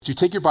Would you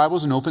take your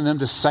Bibles and open them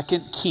to 2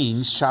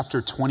 Kings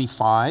chapter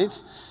 25?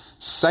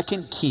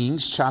 2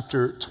 Kings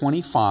chapter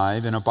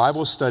 25 in a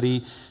Bible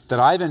study that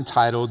I've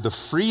entitled The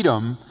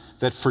Freedom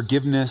That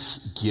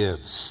Forgiveness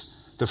Gives.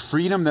 The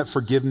Freedom That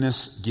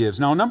Forgiveness Gives.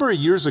 Now, a number of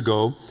years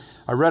ago,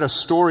 I read a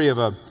story of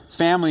a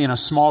family in a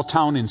small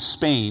town in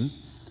Spain,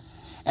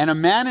 and a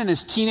man and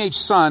his teenage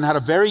son had a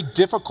very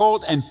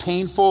difficult and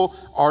painful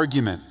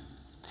argument.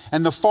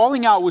 And the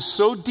falling out was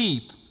so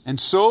deep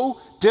and so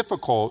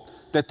difficult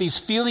that these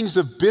feelings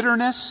of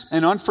bitterness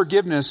and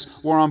unforgiveness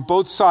were on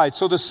both sides.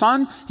 So the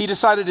son, he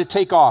decided to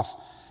take off.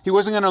 He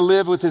wasn't going to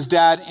live with his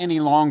dad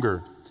any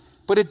longer.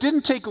 But it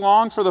didn't take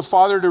long for the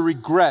father to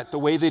regret the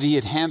way that he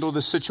had handled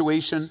the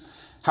situation,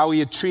 how he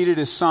had treated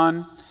his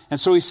son. And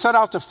so he set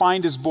out to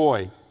find his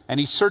boy, and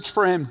he searched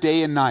for him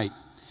day and night.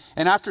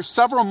 And after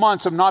several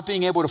months of not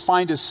being able to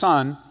find his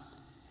son,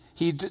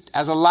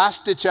 as a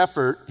last-ditch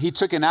effort, he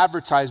took an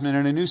advertisement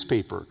in a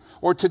newspaper.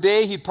 Or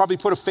today, he'd probably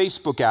put a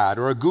Facebook ad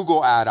or a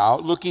Google ad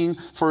out looking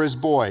for his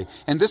boy.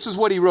 And this is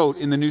what he wrote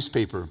in the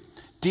newspaper.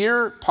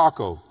 Dear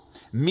Paco,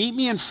 meet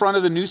me in front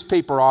of the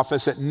newspaper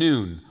office at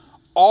noon.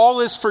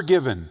 All is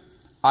forgiven.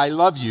 I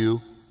love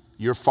you,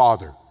 your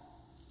father.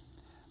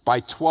 By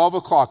 12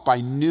 o'clock, by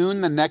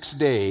noon the next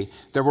day,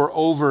 there were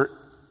over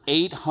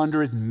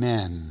 800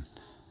 men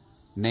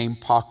named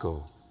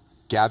Paco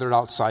gathered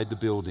outside the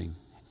building.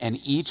 And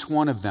each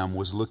one of them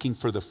was looking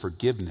for the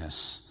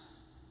forgiveness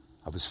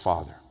of his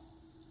father.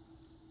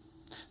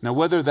 Now,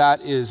 whether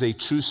that is a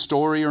true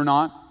story or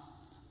not,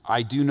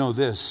 I do know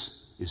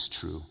this is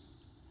true.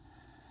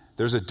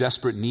 There's a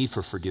desperate need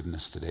for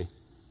forgiveness today.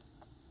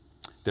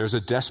 There's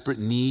a desperate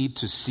need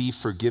to see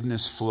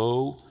forgiveness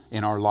flow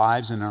in our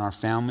lives and in our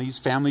families.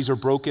 Families are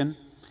broken.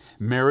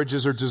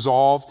 Marriages are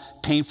dissolved.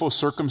 Painful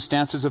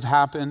circumstances have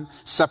happened.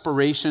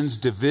 Separations,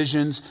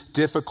 divisions,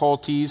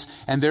 difficulties.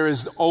 And there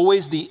is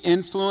always the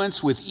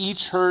influence with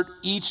each hurt,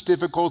 each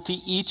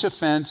difficulty, each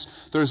offense.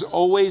 There's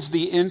always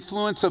the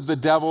influence of the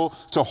devil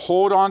to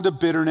hold on to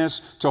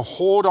bitterness, to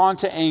hold on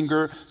to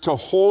anger, to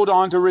hold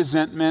on to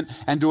resentment,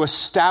 and to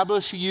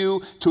establish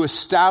you, to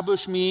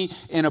establish me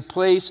in a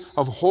place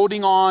of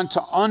holding on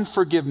to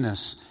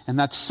unforgiveness. And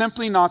that's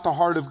simply not the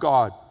heart of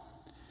God.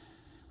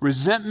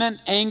 Resentment,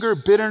 anger,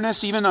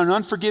 bitterness, even an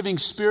unforgiving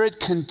spirit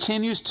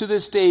continues to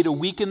this day to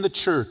weaken the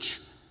church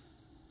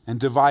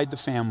and divide the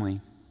family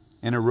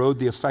and erode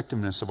the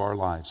effectiveness of our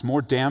lives.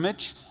 More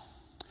damage,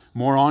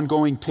 more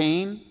ongoing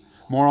pain,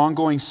 more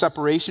ongoing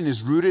separation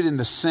is rooted in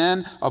the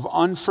sin of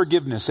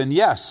unforgiveness. And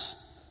yes,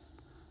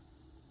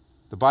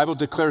 the Bible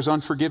declares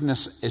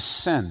unforgiveness is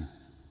sin.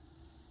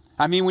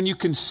 I mean, when you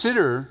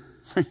consider,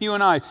 for you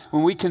and I,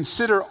 when we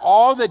consider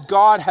all that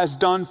God has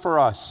done for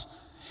us,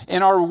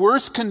 in our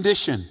worst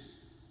condition,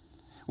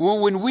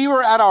 when we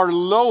were at our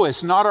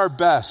lowest, not our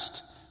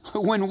best,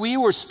 when we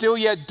were still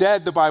yet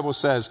dead, the Bible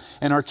says,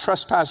 in our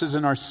trespasses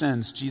and our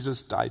sins,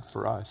 Jesus died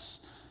for us.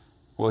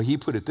 Well, he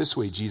put it this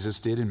way, Jesus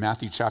did in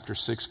Matthew chapter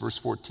 6, verse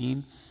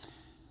 14.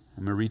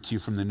 I'm going to read to you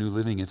from the New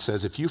Living. It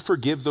says, if you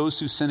forgive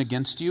those who sin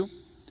against you,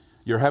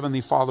 your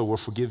heavenly Father will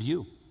forgive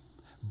you.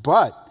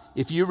 But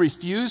if you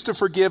refuse to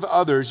forgive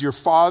others, your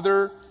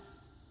Father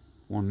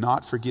will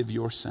not forgive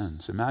your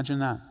sins. Imagine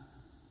that.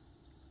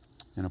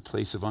 In a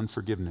place of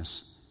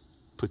unforgiveness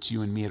puts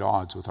you and me at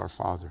odds with our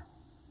Father.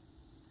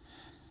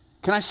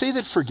 Can I say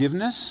that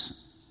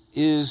forgiveness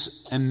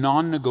is a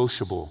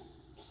non-negotiable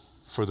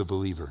for the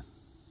believer?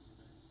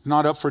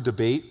 Not up for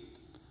debate.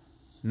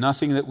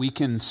 Nothing that we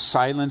can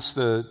silence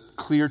the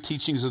clear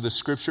teachings of the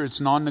Scripture. It's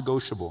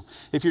non-negotiable.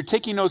 If you're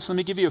taking notes, let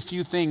me give you a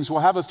few things. We'll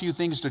have a few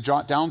things to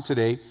jot down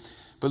today.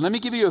 But let me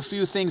give you a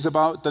few things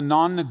about the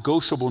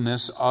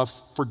non-negotiableness of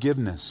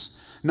forgiveness.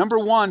 Number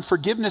one,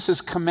 forgiveness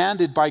is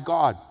commanded by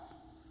God.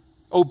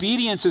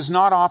 Obedience is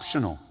not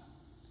optional.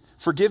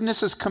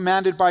 Forgiveness is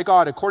commanded by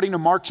God. According to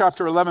Mark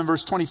chapter 11,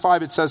 verse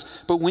 25, it says,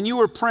 but when you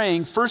are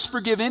praying, first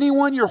forgive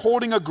anyone you're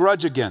holding a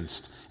grudge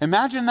against.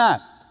 Imagine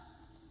that.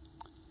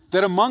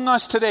 That among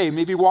us today,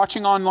 maybe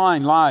watching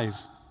online live,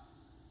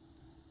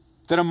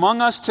 that among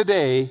us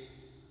today,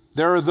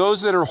 there are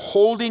those that are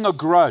holding a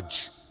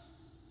grudge.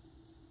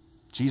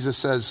 Jesus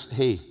says,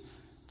 hey,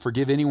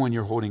 forgive anyone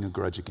you're holding a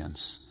grudge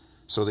against,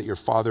 so that your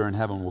Father in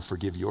heaven will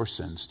forgive your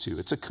sins too.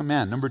 It's a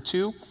command. Number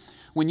two,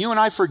 when you and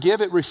I forgive,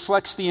 it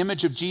reflects the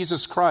image of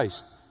Jesus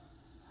Christ.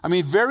 I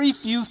mean, very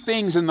few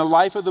things in the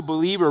life of the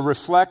believer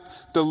reflect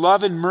the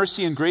love and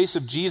mercy and grace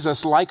of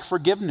Jesus like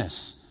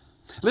forgiveness.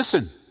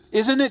 Listen,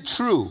 isn't it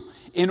true?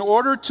 In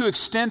order to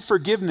extend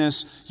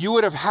forgiveness, you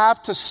would have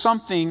had to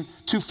something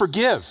to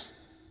forgive.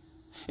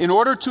 In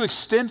order to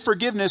extend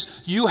forgiveness,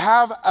 you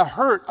have a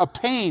hurt, a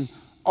pain,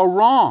 a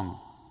wrong.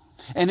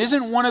 And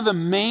isn't one of the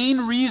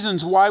main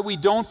reasons why we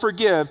don't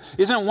forgive,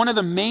 isn't one of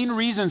the main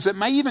reasons that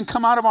may even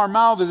come out of our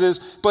mouths is,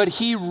 but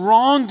he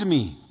wronged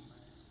me.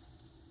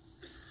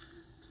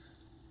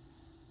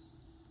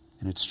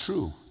 And it's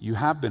true. You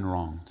have been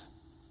wronged.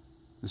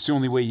 It's the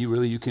only way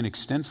you can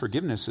extend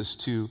forgiveness is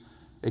to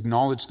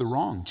acknowledge the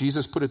wrong.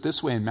 Jesus put it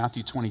this way in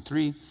Matthew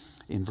 23.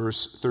 in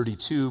verse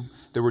 32,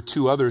 there were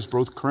 2 others,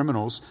 both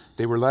criminals.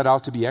 They were led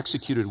out to be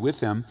executed with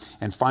him.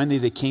 And finally,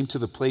 they came to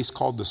the place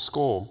called the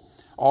Skull.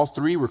 All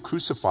 3 were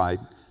crucified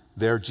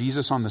there,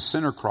 Jesus on the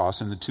center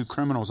cross and the 2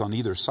 criminals on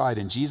either side.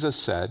 And Jesus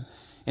said,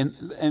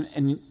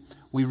 and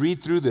we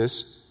read through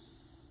this,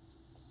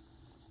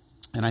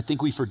 and I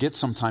think we forget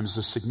sometimes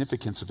the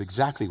significance of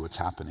exactly what's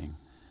happening.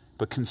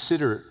 But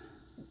consider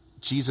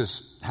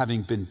Jesus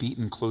having been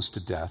beaten close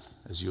to death,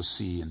 as you'll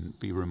see and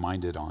be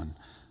reminded on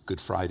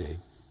Good Friday,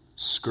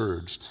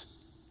 scourged,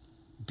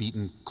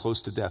 beaten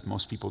close to death.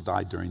 Most people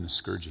died during the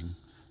scourging,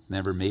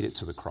 never made it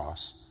to the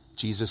cross.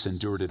 Jesus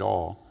endured it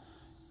all,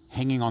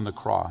 hanging on the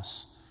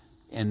cross.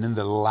 And then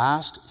the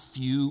last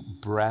few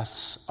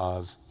breaths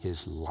of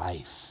his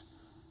life,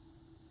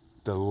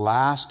 the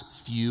last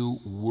few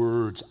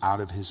words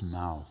out of his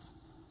mouth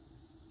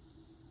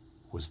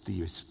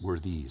were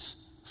these: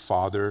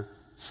 Father,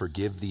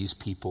 forgive these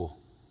people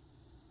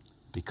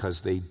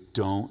because they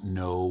don't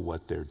know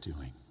what they're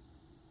doing.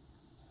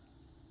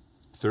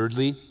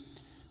 Thirdly,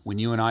 when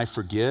you and I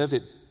forgive,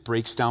 it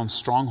breaks down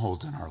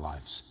strongholds in our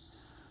lives.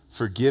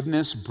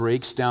 Forgiveness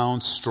breaks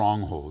down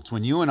strongholds.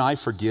 When you and I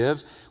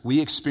forgive, we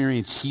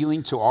experience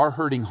healing to our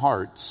hurting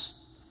hearts.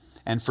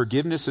 And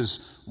forgiveness is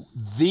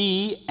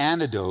the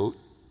antidote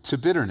to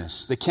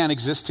bitterness. They can't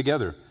exist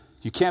together.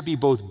 You can't be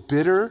both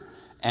bitter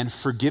and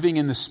forgiving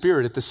in the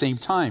spirit at the same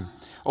time.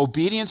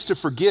 Obedience to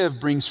forgive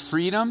brings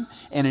freedom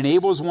and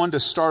enables one to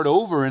start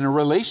over in a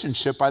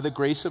relationship by the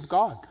grace of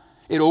God.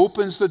 It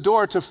opens the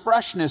door to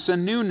freshness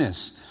and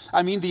newness.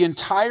 I mean, the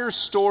entire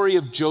story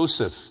of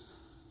Joseph.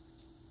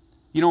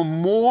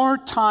 More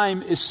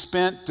time is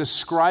spent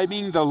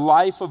describing the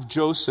life of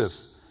Joseph,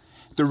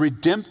 the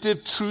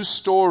redemptive true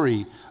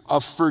story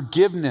of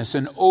forgiveness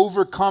and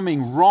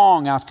overcoming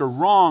wrong after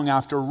wrong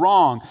after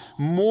wrong.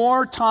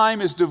 More time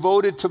is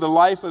devoted to the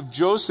life of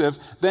Joseph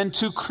than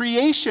to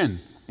creation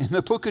in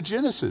the book of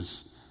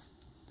Genesis.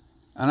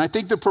 And I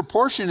think the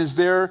proportion is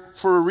there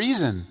for a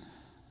reason.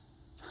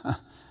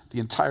 The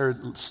entire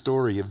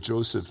story of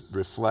Joseph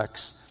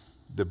reflects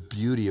the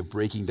beauty of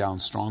breaking down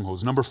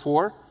strongholds. Number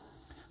 4,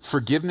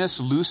 forgiveness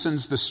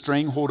loosens the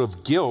stranglehold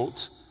of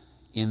guilt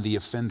in the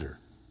offender.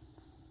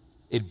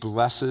 It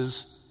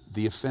blesses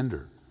the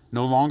offender.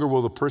 No longer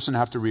will the person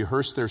have to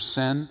rehearse their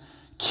sin,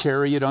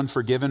 carry it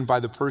unforgiven by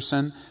the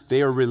person.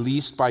 They are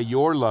released by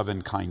your love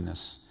and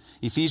kindness.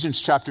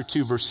 Ephesians chapter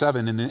 2, verse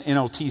 7 in the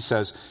NLT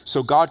says,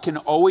 so God can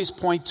always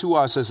point to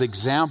us as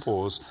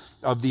examples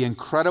of the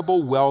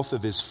incredible wealth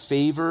of his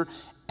favor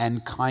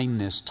and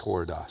kindness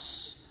toward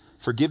us.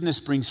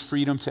 Forgiveness brings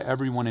freedom to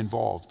everyone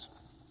involved.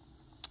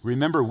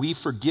 Remember, we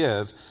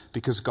forgive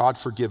because God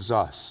forgives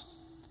us.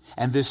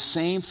 And this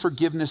same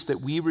forgiveness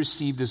that we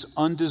received is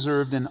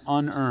undeserved and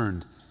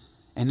unearned.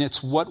 And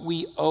it's what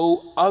we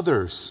owe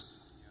others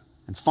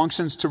and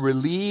functions to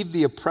relieve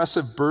the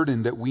oppressive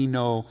burden that we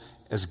know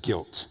as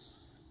guilt.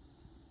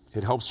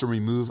 It helps to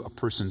remove a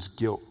person's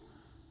guilt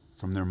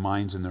from their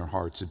minds and their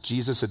hearts. If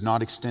Jesus had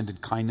not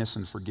extended kindness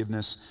and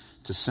forgiveness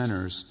to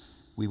sinners,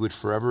 we would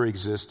forever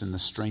exist in the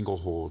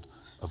stranglehold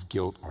of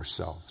guilt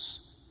ourselves.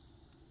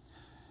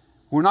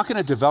 We're not going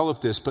to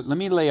develop this, but let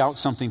me lay out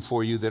something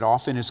for you that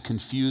often is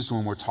confused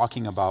when we're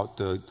talking about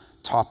the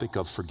topic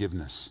of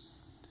forgiveness.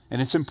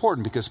 And it's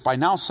important because by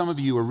now some of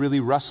you are really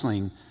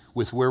wrestling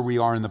with where we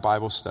are in the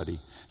Bible study.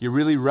 You're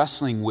really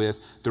wrestling with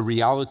the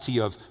reality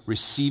of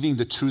receiving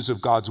the truths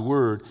of God's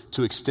word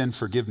to extend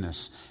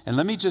forgiveness. And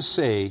let me just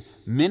say,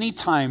 many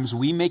times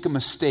we make a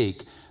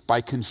mistake by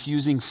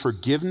confusing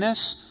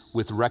forgiveness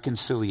with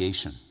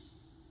reconciliation.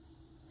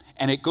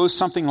 And it goes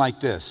something like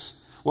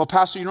this. Well,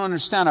 Pastor, you don't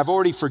understand. I've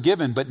already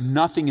forgiven, but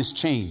nothing has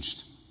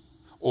changed.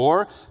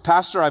 Or,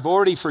 Pastor, I've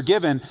already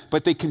forgiven,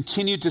 but they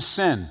continue to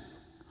sin.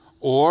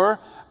 Or,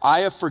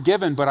 I have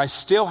forgiven, but I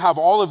still have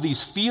all of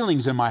these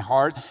feelings in my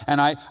heart, and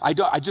I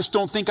just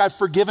don't think I've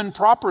forgiven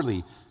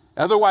properly.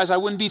 Otherwise, I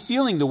wouldn't be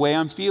feeling the way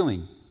I'm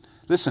feeling.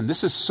 Listen,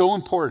 this is so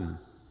important.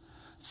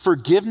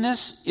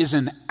 Forgiveness is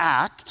an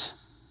act.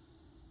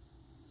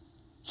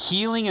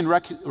 Healing and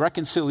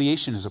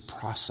reconciliation is a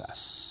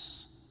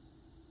process.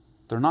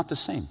 They're not the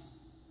same.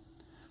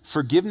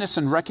 Forgiveness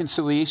and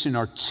reconciliation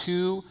are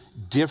 2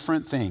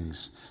 different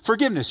things.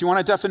 Forgiveness, you want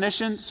a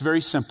definition? It's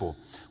very simple.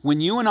 When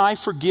you and I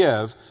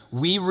forgive,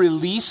 we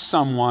release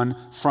someone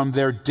from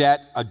their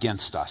debt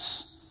against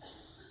us.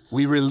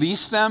 We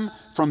release them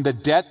from the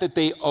debt that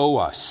they owe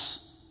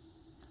us.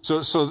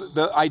 So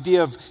the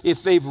idea of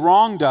if they've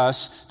wronged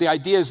us, the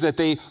idea is that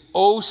they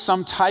owe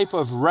some type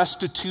of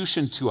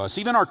restitution to us.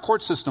 Even our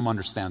court system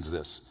understands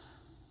this.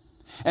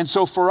 And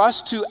so for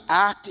us to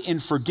act in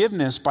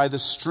forgiveness by the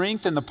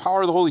strength and the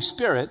power of the Holy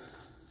Spirit,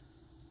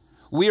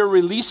 we are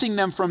releasing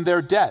them from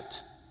their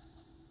debt.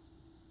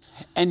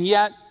 And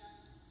yet,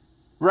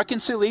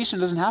 reconciliation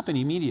doesn't happen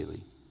immediately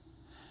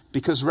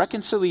because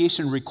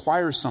reconciliation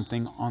requires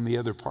something on the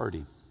other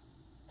party.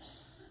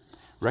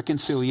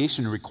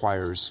 Reconciliation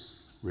requires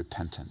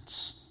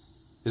repentance.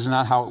 Isn't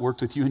that how it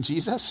worked with you and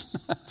Jesus?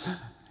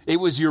 It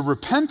was your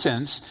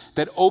repentance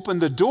that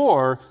opened the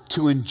door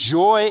to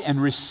enjoy and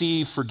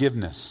receive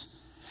forgiveness.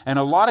 And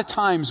a lot of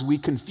times we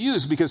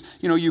confuse because,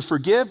 you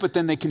forgive, but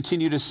then they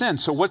continue to sin.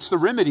 So what's the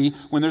remedy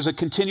when there's a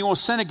continual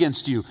sin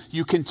against you?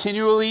 You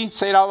continually,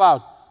 say it out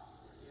loud,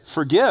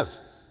 forgive.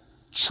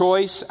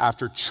 Choice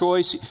after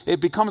choice.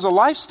 It becomes a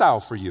lifestyle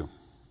for you.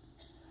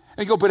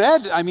 And you go, but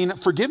Ed,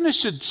 forgiveness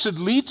should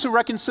lead to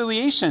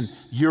reconciliation.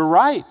 You're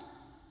right.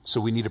 So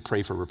we need to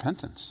pray for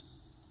repentance.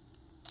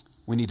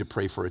 We need to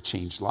pray for a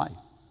changed life.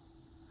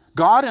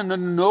 God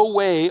in no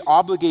way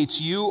obligates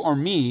you or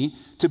me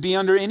to be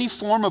under any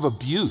form of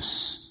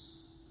abuse.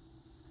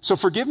 So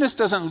forgiveness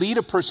doesn't lead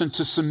a person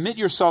to submit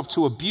yourself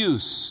to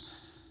abuse,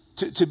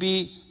 to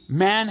be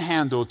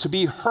manhandled, to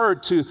be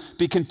hurt, to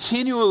be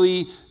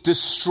continually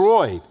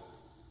destroyed.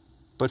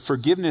 But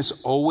forgiveness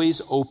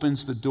always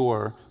opens the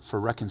door for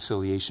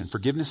reconciliation.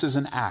 Forgiveness is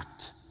an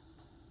act.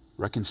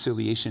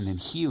 Reconciliation and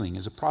healing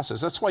is a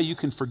process. That's why you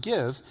can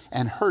forgive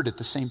and hurt at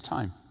the same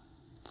time.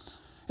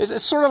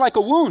 It's sort of like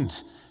a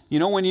wound.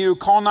 When you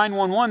call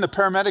 911, the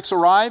paramedics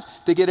arrive,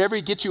 they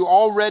get you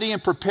all ready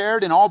and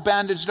prepared and all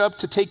bandaged up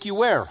to take you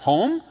where?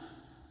 Home?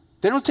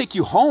 They don't take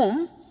you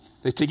home.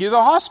 They take you to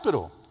the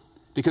hospital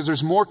because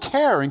there's more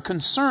care and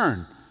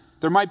concern.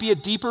 There might be a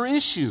deeper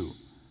issue.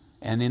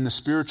 And in the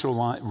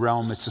spiritual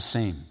realm, it's the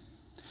same.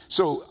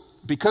 So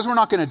because we're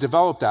not going to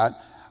develop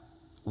that,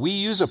 we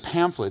use a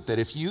pamphlet that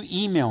if you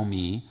email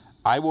me,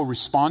 I will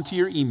respond to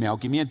your email.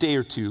 Give me a day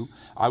or two.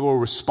 I will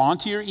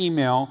respond to your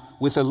email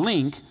with a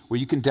link where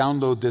you can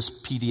download this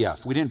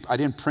PDF. I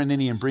didn't print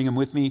any and bring them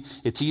with me.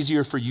 It's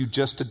easier for you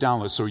just to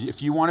download. So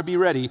if you want to be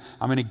ready,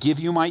 I'm going to give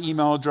you my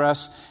email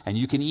address, and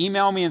you can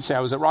email me and say,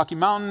 I was at Rocky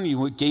Mountain,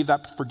 you gave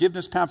that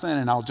forgiveness pamphlet,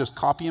 and I'll just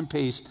copy and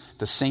paste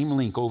the same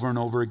link over and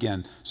over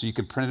again so you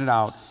can print it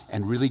out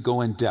and really go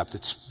in depth.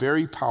 It's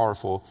very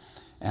powerful.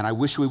 And I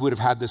wish we would have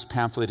had this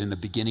pamphlet in the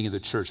beginning of the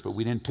church, but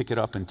we didn't pick it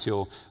up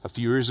until a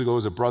few years ago. It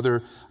was a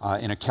brother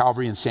in a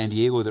Calvary in San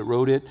Diego that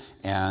wrote it,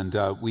 and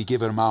we give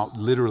them out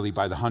literally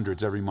by the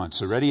hundreds every month.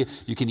 So ready?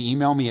 You can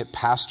email me at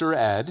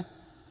pastored,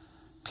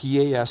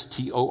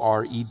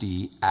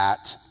 PASTORED,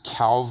 at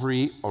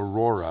Calvary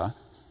Aurora,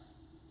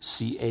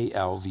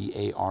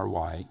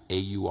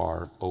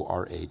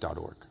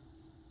 CALVARYAURORA.org.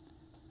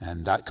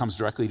 And that comes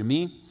directly to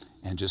me.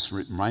 And just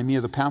remind me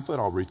of the pamphlet.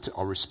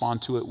 I'll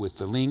respond to it with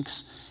the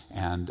links.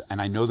 And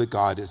I know that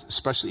God,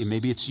 especially,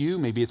 maybe it's you,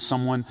 maybe it's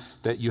someone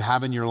that you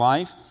have in your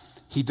life,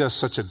 he does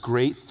such a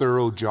great,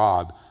 thorough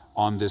job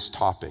on this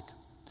topic.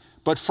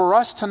 But for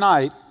us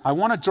tonight, I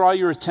want to draw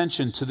your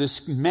attention to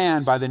this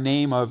man by the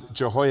name of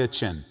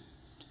Jehoiachin.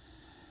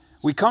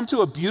 We come to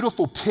a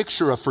beautiful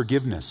picture of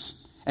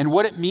forgiveness and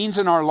what it means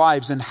in our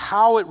lives and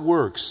how it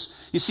works.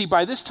 You see,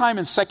 by this time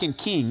in 2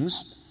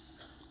 Kings,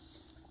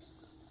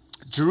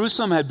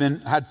 Jerusalem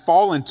had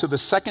fallen to the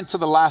second to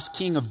the last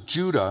king of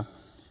Judah,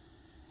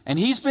 and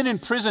he's been in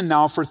prison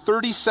now for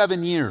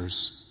 37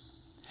 years.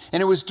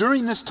 And it was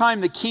during this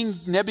time that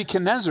King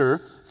Nebuchadnezzar,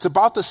 it's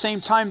about the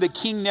same time that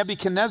King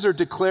Nebuchadnezzar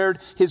declared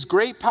his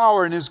great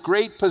power and his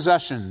great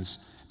possessions.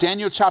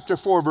 Daniel chapter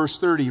 4, verse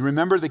 30.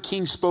 Remember, the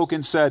king spoke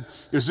and said,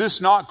 "Is this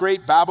not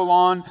great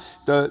Babylon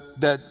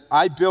that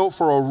I built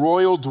for a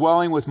royal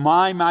dwelling with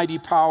my mighty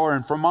power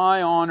and for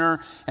my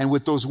honor?" And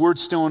with those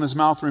words still in his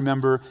mouth,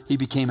 remember, he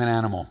became an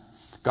animal.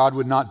 God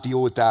would not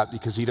deal with that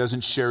because he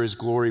doesn't share his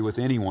glory with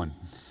anyone.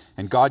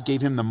 And God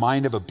gave him the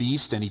mind of a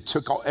beast, and he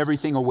took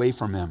everything away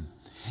from him.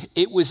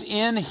 It was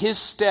in his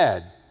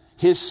stead,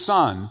 his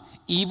son,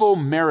 Evil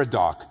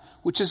Merodach,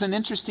 which is an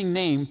interesting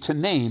name to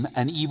name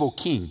an evil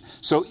king.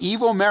 So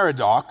Evil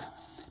Merodach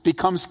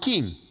becomes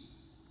king,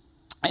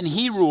 and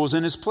he rules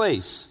in his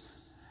place.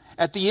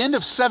 At the end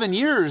of 7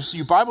 years,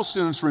 you Bible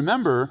students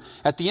remember,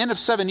 at the end of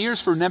 7 years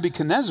for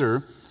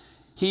Nebuchadnezzar,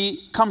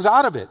 he comes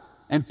out of it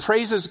and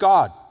praises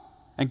God.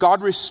 And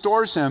God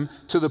restores him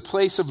to the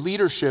place of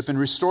leadership and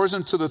restores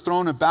him to the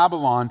throne of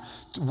Babylon,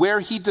 where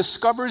he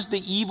discovers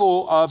the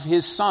evil of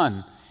his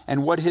son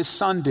and what his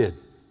son did.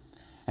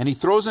 And he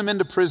throws him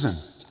into prison.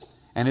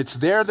 And it's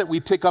there that we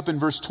pick up in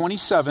verse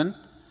 27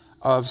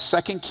 of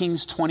 2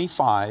 Kings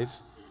 25.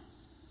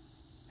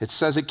 It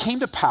says, "It came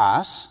to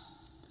pass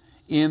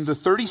in the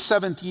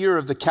 37th year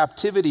of the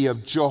captivity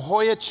of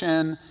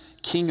Jehoiachin,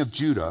 king of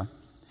Judah,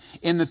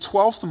 in the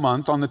 12th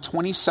month, on the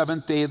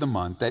 27th day of the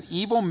month, that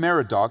Evil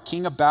Merodach,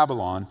 king of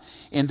Babylon,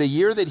 in the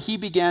year that he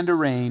began to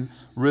reign,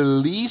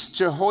 released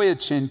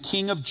Jehoiachin,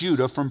 king of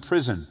Judah, from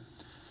prison."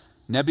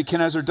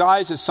 Nebuchadnezzar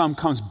dies, his son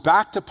comes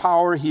back to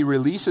power, he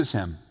releases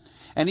him.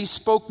 And he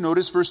spoke,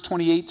 notice verse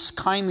 28,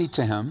 kindly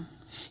to him.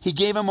 He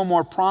gave him a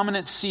more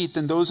prominent seat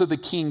than those of the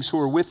kings who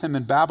were with him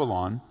in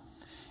Babylon.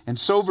 And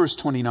so, verse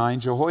 29,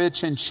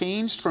 Jehoiachin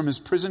changed from his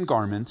prison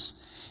garments.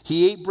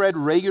 He ate bread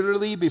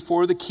regularly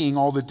before the king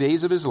all the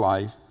days of his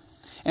life.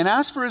 And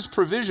as for his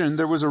provision,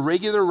 there was a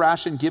regular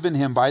ration given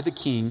him by the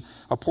king,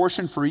 a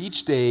portion for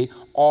each day,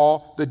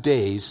 all the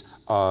days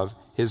of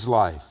his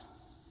life.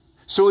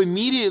 So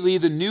immediately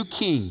the new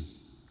king,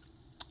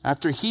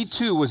 after he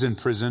too was in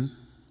prison,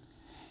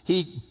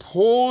 he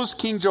pulls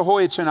King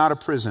Jehoiachin out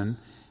of prison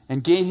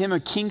and gave him a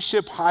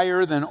kingship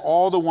higher than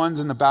all the ones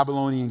in the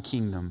Babylonian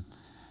kingdom.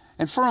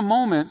 And for a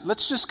moment,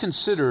 let's just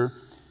consider,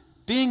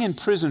 being in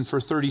prison for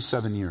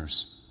 37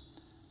 years.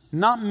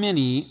 Not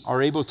many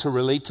are able to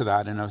relate to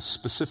that in a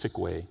specific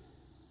way.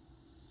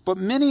 But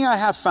many I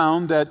have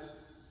found that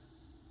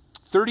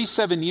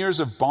 37 years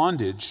of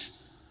bondage,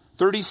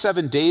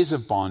 37 days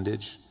of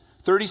bondage,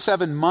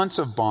 37 months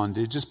of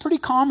bondage is pretty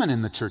common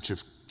in the Church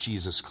of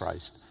Jesus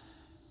Christ.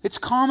 It's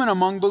common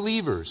among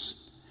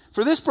believers.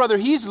 For this brother,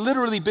 he's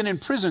literally been in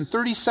prison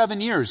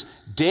 37 years,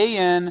 day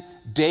in,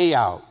 day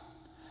out.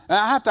 And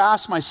I have to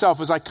ask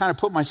myself, as I kind of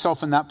put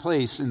myself in that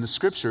place in the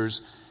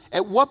scriptures,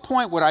 at what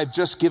point would I have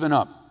just given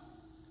up?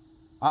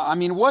 I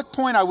mean, what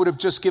point I would have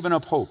just given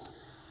up hope?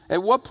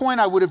 At what point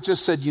I would have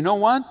just said, you know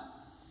what?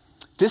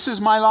 This is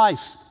my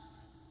life.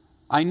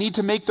 I need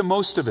to make the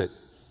most of it.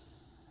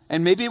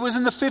 And maybe it was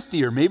in the 5th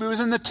year, maybe it was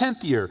in the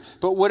 10th year,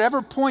 but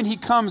whatever point he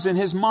comes in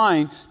his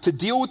mind to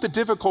deal with the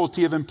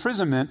difficulty of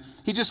imprisonment,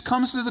 he just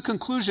comes to the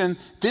conclusion,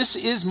 this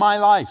is my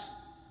life.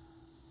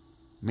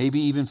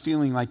 Maybe even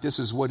feeling like this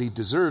is what he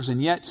deserves,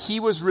 and yet he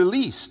was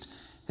released.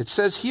 It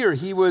says here,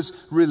 he was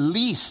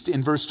released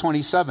in verse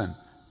 27.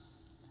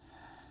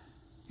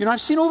 You know, I've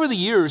seen over the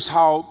years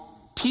how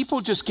people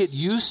just get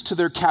used to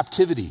their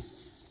captivity.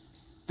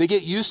 They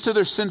get used to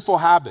their sinful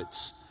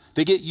habits.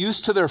 They get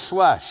used to their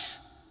flesh.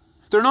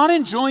 They're not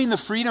enjoying the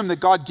freedom that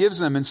God gives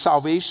them in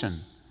salvation.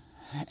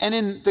 And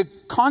in the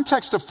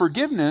context of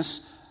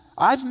forgiveness,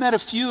 I've met a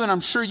few, and I'm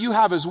sure you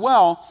have as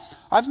well,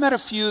 I've met a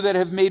few that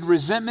have made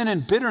resentment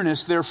and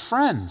bitterness their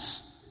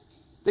friends.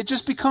 They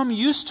just become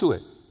used to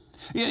it.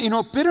 You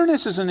know,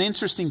 bitterness is an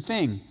interesting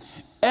thing.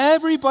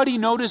 Everybody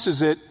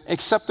notices it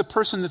except the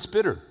person that's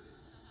bitter.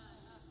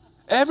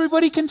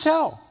 Everybody can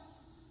tell.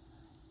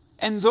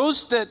 And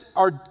those that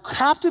are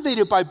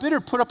captivated by bitter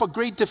put up a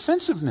great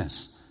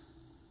defensiveness,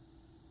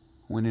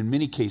 when in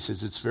many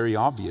cases it's very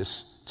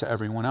obvious to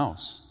everyone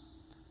else.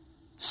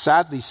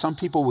 Sadly, some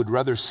people would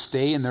rather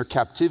stay in their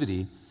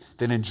captivity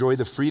than enjoy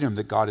the freedom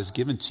that God has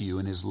given to you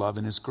in His love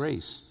and His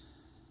grace.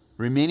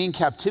 Remaining in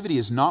captivity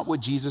is not what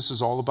Jesus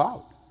is all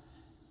about.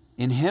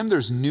 In Him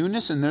there's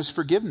newness and there's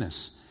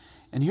forgiveness.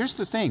 And here's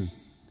the thing.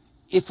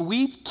 If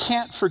we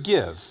can't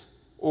forgive,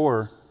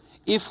 or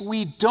if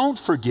we don't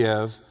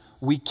forgive,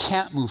 we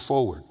can't move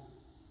forward.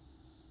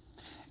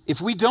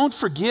 If we don't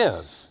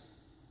forgive,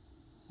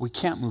 we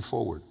can't move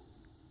forward.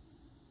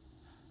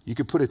 You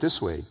could put it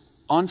this way.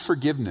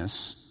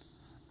 Unforgiveness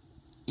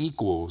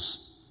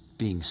equals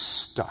being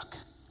stuck.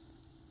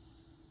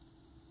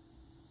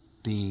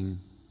 Being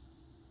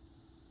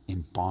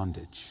in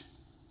bondage.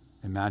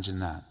 Imagine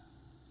that.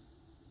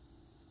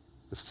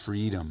 The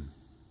freedom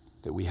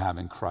that we have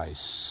in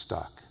Christ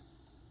stuck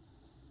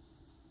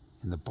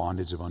in the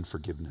bondage of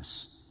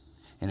unforgiveness.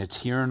 And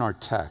it's here in our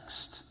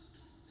text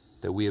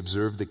that we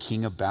observe the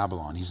king of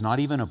Babylon. He's not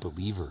even a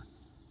believer,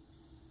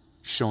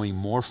 showing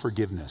more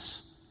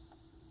forgiveness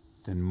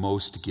than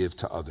most give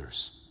to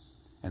others.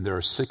 And there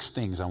are 6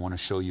 things I want to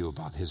show you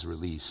about his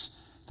release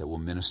that will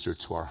minister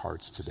to our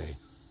hearts today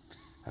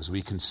as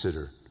we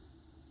consider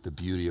the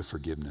beauty of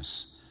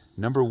forgiveness.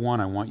 Number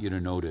 1, I want you to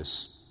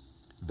notice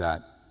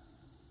that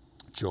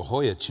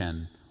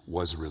Jehoiachin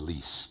was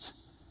released.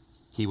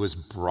 He was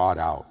brought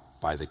out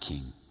by the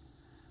king.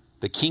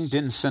 The king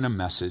didn't send a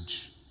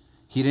message.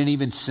 He didn't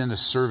even send a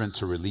servant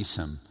to release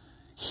him.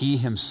 He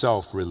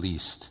himself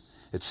released.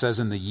 It says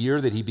in the year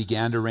that he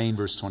began to reign,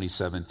 verse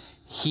 27,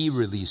 he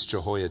released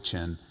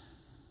Jehoiachin,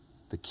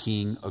 the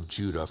king of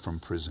Judah, from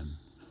prison.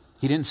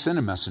 He didn't send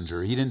a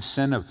messenger. He didn't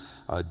send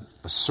a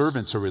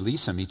servant to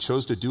release him. He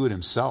chose to do it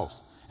himself.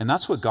 And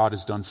that's what God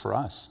has done for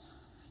us.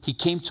 He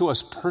came to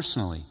us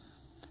personally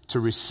to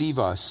receive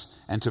us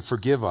and to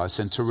forgive us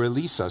and to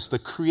release us. The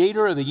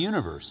creator of the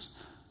universe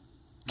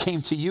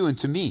came to you and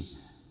to me.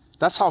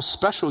 That's how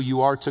special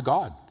you are to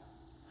God.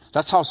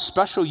 That's how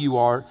special you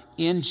are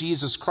in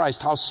Jesus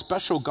Christ. How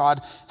special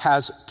God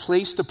has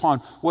placed upon,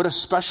 what a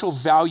special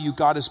value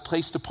God has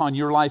placed upon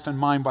your life and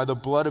mine by the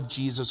blood of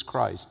Jesus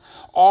Christ.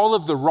 All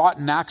of the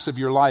rotten acts of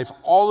your life,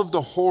 all of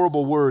the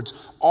horrible words,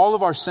 all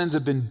of our sins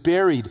have been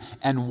buried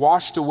and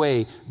washed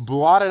away,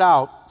 blotted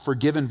out,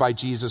 forgiven by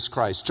Jesus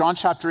Christ. John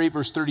chapter 8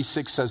 verse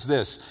 36 says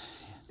this,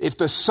 if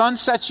the Son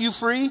sets you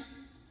free,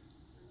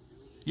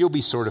 you'll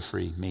be sort of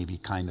free, maybe,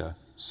 kind of,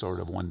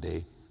 sort of one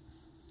day.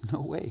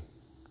 No way.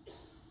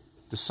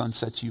 The Son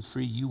sets you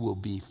free, you will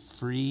be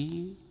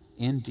free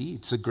indeed.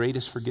 It's the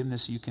greatest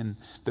forgiveness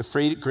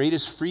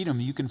greatest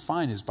freedom you can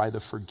find is by the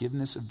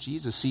forgiveness of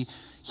Jesus. See,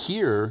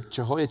 here,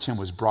 Jehoiachin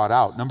was brought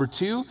out. Number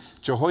 2,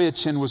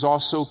 Jehoiachin was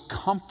also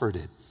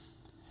comforted.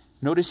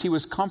 Notice he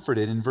was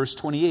comforted. In verse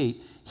 28,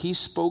 he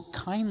spoke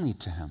kindly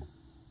to him.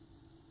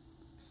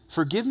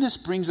 Forgiveness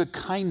brings a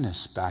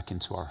kindness back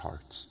into our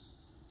hearts,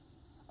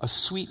 a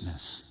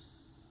sweetness,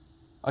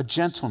 a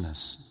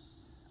gentleness.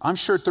 I'm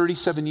sure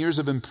 37 years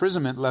of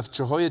imprisonment left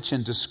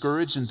Jehoiachin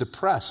discouraged and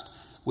depressed,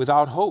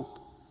 without hope.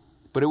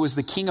 But it was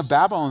the king of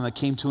Babylon that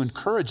came to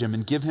encourage him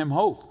and give him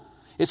hope.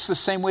 It's the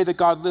same way that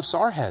God lifts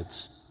our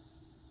heads.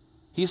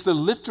 He's the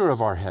lifter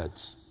of our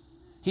heads.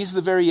 He's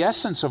the very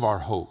essence of our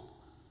hope.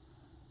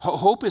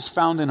 Hope is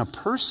found in a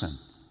person,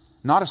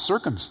 not a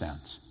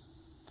circumstance.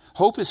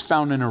 Hope is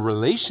found in a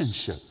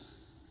relationship,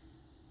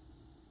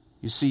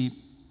 You see,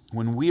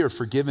 when we are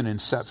forgiven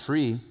and set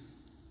free,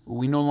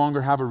 we no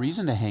longer have a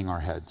reason to hang our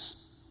heads.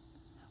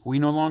 We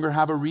no longer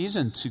have a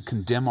reason to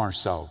condemn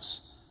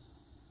ourselves.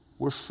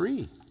 We're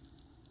free.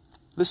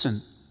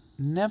 Listen,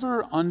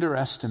 never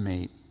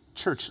underestimate,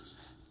 church,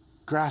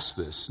 grasp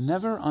this,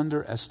 never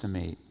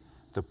underestimate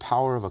the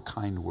power of a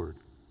kind word.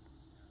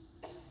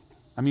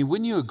 I mean,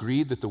 wouldn't you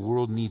agree that the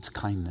world needs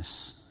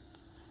kindness?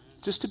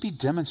 Just to be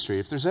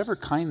demonstrated. If there's ever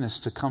kindness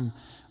to come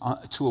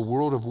to a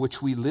world of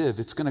which we live,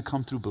 it's going to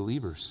come through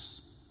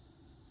believers.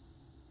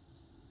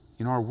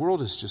 You know, our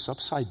world is just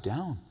upside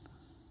down.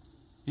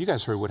 You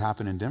guys heard what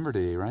happened in Denver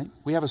today, right?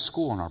 We have a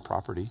school on our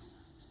property.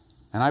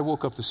 And I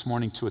woke up this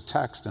morning to a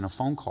text and a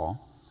phone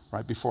call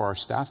right before our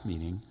staff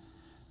meeting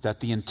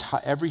that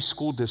every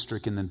school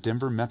district in the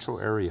Denver metro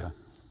area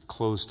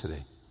closed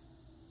today.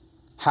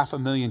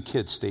 500,000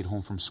 kids stayed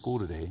home from school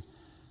today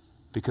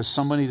because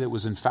somebody that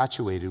was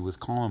infatuated with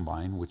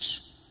Columbine,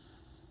 which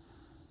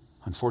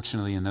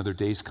unfortunately another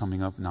day's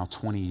coming up now,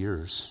 20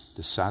 years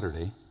this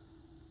Saturday,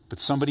 but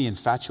somebody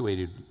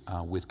infatuated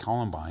with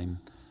Columbine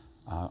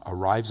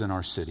arrives in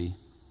our city,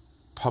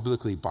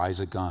 publicly buys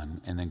a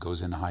gun, and then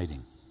goes into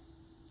hiding.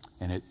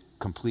 And it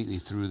completely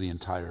threw the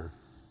entire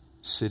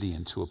city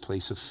into a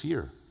place of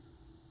fear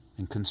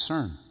and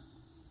concern.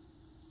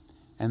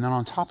 And then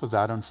on top of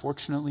that,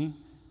 unfortunately,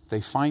 they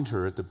find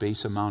her at the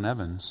base of Mount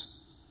Evans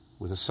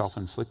with a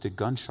self-inflicted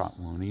gunshot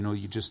wound. You know,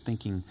 you're just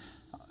thinking,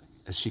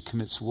 as she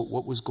commits,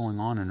 what was going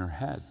on in her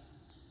head?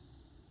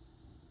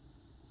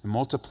 And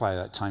multiply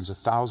that times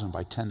 1,000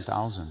 by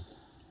 10,000.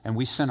 And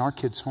we sent our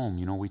kids home.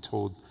 You know, we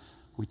told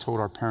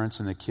our parents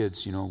and the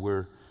kids, you know,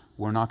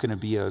 we're not going to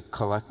be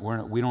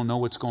we don't know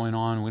what's going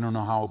on. We don't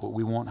know how, but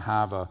we won't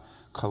have a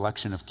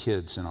collection of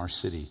kids in our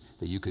city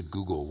that you could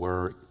Google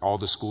where all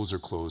the schools are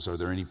closed. Are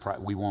there any?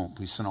 We won't.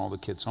 We sent all the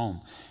kids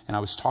home. And I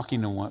was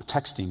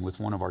texting with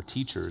one of our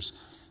teachers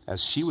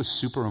as she was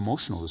super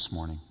emotional this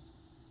morning.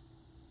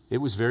 It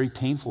was very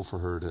painful for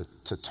her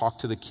to talk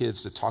to the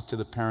kids, to talk to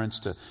the parents,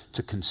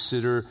 to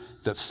consider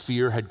that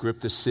fear had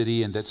gripped the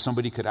city and that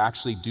somebody could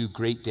actually do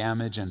great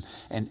damage. And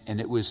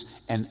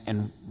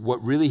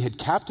what really had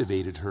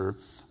captivated her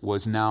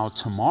was now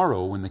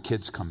tomorrow when the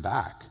kids come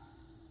back,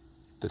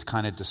 the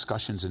kind of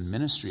discussions in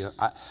ministry.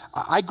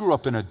 I grew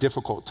up in a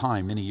difficult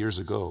time many years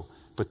ago,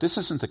 but this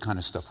isn't the kind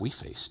of stuff we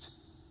faced.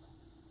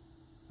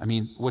 I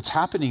mean, what's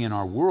happening in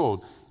our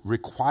world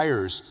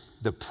requires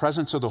the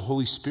presence of the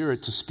Holy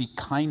Spirit to speak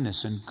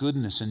kindness and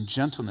goodness and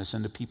gentleness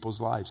into people's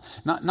lives.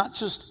 Not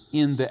just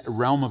in the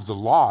realm of the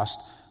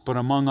lost, but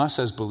among us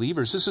as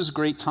believers. This is a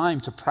great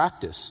time to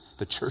practice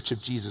the Church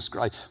of Jesus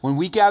Christ. When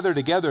we gather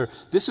together,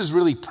 this is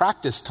really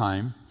practice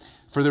time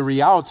for the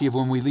reality of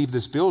when we leave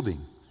this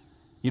building.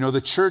 You know, the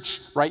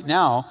church right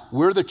now,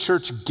 we're the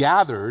church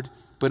gathered,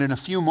 but in a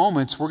few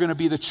moments, we're going to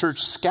be the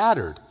church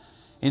scattered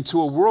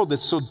into a world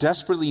that so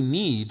desperately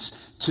needs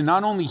to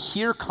not only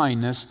hear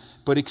kindness,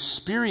 but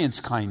experience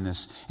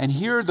kindness. And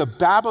here the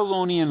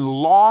Babylonian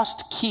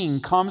lost king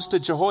comes to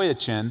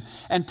Jehoiachin,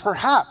 and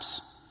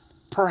perhaps,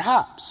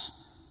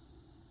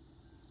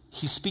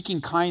 he's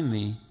speaking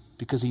kindly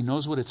because he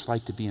knows what it's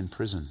like to be in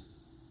prison.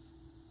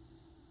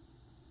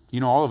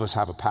 You know, all of us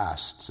have a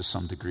past to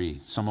some degree.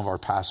 Some of our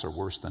pasts are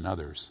worse than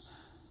others.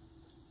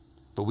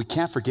 But we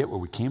can't forget where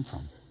we came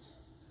from.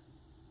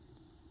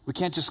 We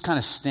can't just kind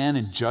of stand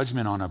in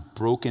judgment on a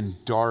broken,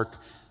 dark,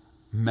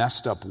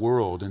 messed up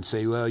world and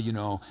say, well, you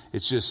know,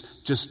 it's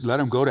just let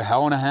them go to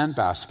hell in a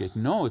handbasket.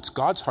 No, it's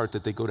God's heart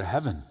that they go to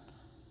heaven.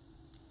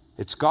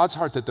 It's God's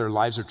heart that their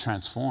lives are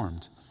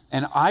transformed.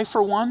 And I,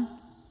 for one,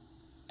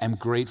 am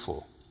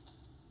grateful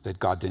that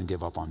God didn't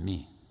give up on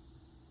me,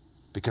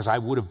 because I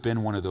would have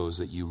been one of those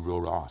that you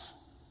wrote off.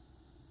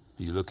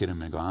 You look at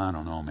him and go, I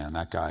don't know, man,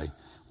 that guy,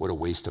 what a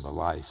waste of a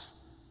life.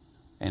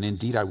 And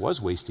indeed, I was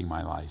wasting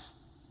my life.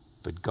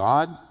 But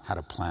God had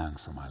a plan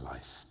for my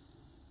life.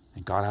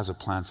 And God has a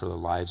plan for the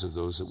lives of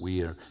those that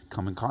we are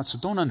coming contact. So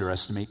don't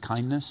underestimate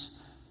kindness.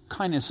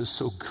 Kindness is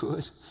so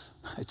good.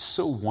 It's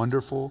so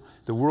wonderful.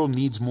 The world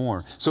needs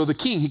more. So the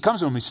king, he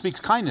comes to him, he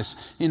speaks kindness.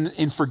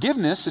 In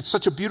forgiveness, it's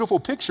such a beautiful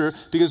picture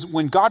because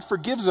when God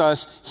forgives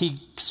us, he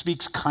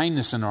speaks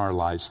kindness in our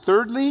lives.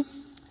 Thirdly,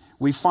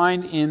 we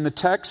find in the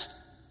text,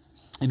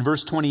 in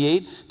verse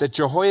 28, that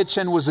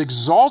Jehoiachin was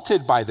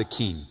exalted by the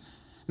king.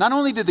 Not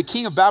only did the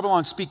king of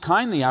Babylon speak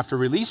kindly after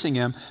releasing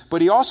him,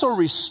 but he also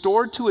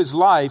restored to his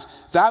life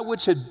that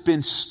which had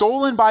been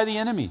stolen by the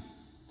enemy.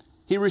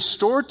 He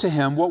restored to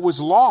him what was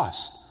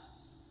lost.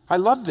 I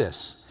love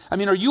this. I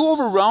mean, are you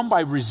overwhelmed by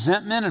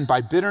resentment and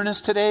by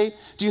bitterness today?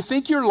 Do you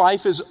think your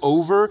life is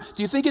over?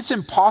 Do you think it's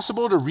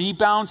impossible to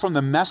rebound from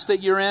the mess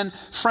that you're in?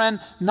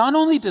 Friend, not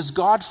only does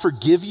God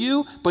forgive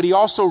you, but he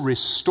also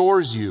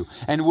restores you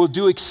and will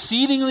do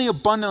exceedingly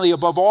abundantly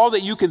above all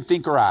that you can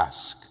think or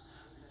ask.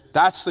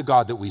 That's the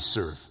God that we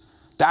serve.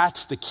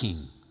 That's the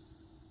King.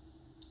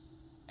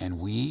 And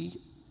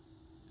we,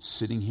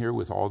 sitting here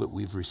with all that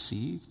we've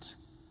received,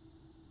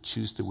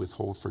 choose to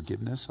withhold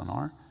forgiveness on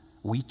our...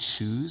 We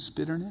choose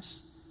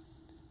bitterness.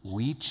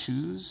 We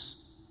choose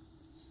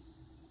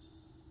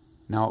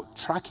Now,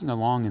 tracking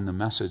along in the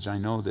message, I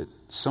know that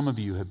some of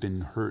you have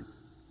been hurt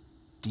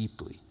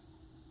deeply.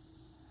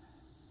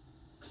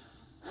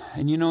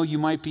 And you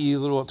might be a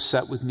little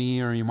upset with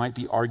me, or you might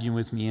be arguing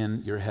with me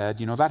in your head.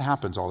 That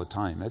happens all the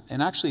time.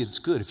 And actually, it's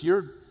good. If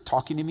you're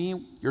talking to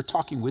me, you're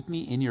talking with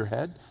me in your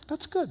head,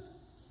 that's good.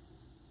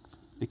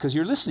 Because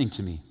you're listening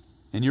to me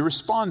and you're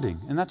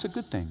responding, and that's a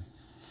good thing.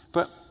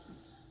 But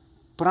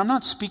I'm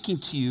not speaking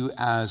to you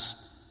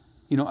as,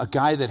 a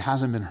guy that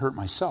hasn't been hurt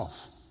myself.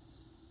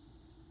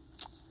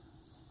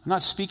 I'm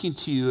not speaking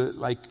to you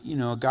like,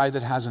 a guy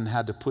that hasn't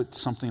had to put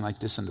something like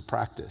this into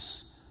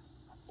practice.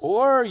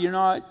 Or you're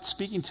not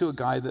speaking to a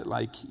guy that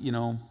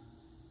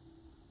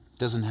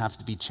doesn't have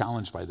to be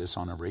challenged by this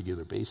on a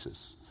regular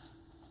basis.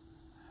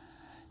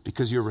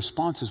 Because your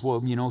response is,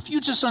 well, if you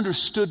just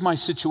understood my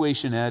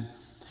situation, Ed,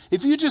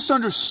 if you just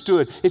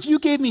understood, if you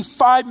gave me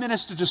 5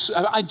 minutes to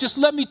just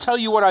let me tell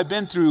you what I've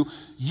been through,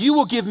 you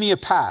will give me a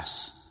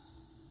pass.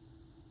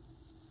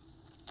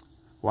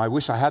 Well, I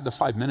wish I had the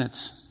 5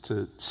 minutes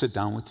to sit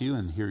down with you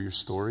and hear your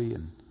story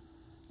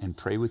and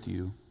pray with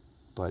you.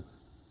 But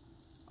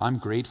I'm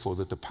grateful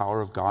that the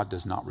power of God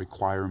does not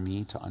require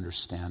me to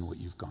understand what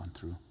you've gone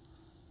through,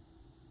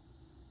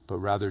 but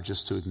rather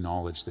just to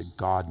acknowledge that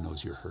God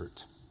knows your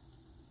hurt.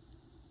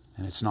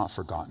 And it's not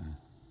forgotten.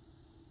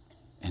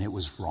 And it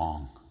was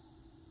wrong.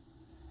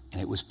 And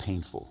it was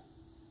painful.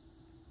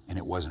 And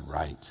it wasn't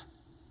right.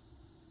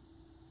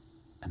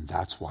 And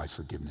that's why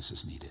forgiveness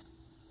is needed.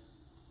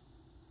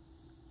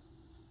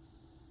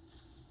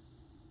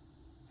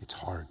 It's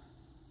hard.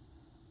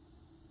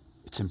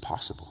 It's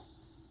impossible.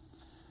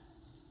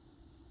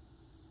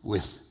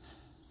 With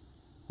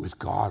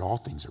God, all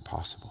things are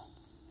possible.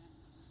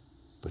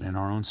 But in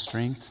our own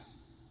strength,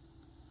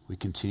 we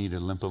continue to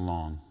limp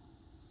along,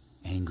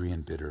 angry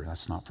and bitter.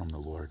 That's not from the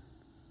Lord.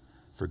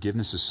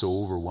 Forgiveness is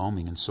so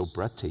overwhelming and so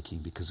breathtaking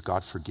because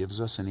God forgives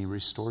us and he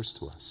restores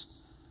to us.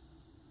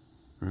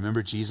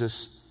 Remember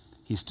Jesus?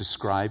 He's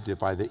described it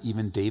by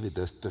even David,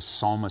 the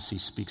psalmist. He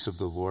speaks of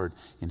the Lord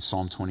in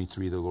Psalm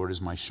 23. The Lord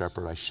is my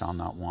shepherd, I shall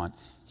not want.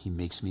 He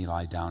makes me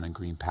lie down in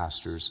green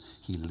pastures.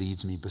 He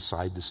leads me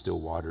beside the still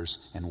waters.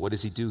 And what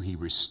does he do? He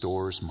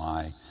restores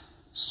my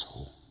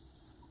soul.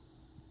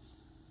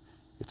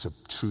 It's a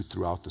truth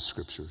throughout the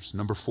scriptures.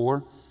 Number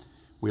 4,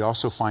 we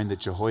also find that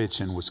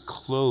Jehoiachin was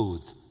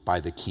clothed by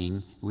the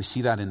king. We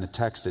see that in the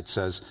text. It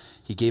says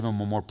he gave him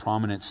a more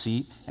prominent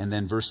seat. And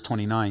then verse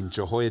 29,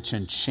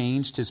 Jehoiachin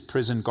changed his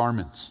prison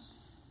garments.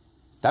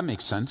 That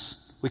makes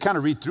sense. We kind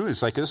of read through it.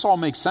 It's like, this all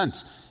makes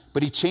sense.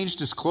 But he changed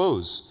his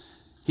clothes.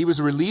 He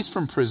was released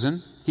from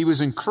prison. He was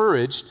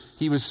encouraged.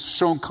 He was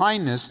shown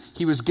kindness.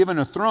 He was given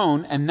a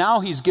throne. And now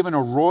he's given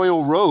a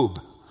royal robe.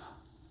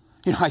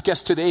 I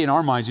guess today in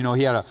our minds,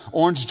 he had an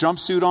orange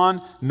jumpsuit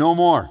on. No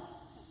more.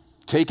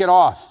 Take it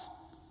off.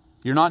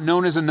 You're not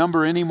known as a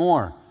number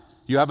anymore.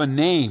 You have a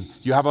name.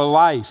 You have a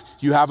life.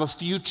 You have a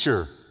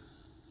future.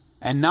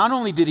 And not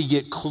only did he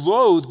get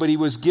clothed, but he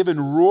was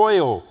given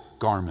royal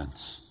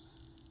garments,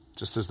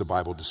 just as the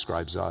Bible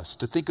describes us.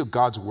 To think of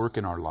God's work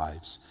in our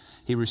lives.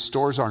 He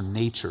restores our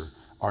nature,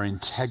 our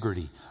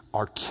integrity,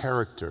 our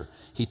character.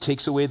 He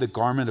takes away the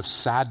garment of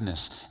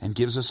sadness and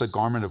gives us a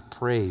garment of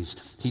praise.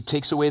 He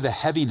takes away the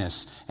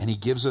heaviness and he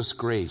gives us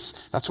grace.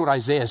 That's what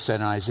Isaiah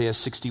said in Isaiah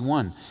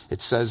 61.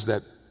 It says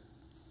that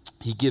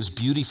he gives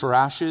beauty for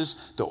ashes,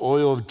 the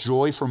oil of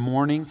joy for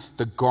mourning,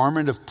 the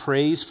garment of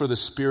praise for the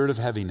spirit of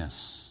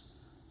heaviness.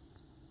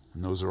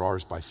 And those are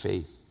ours by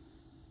faith.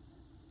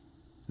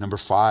 Number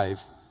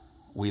 5,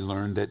 we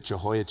learned that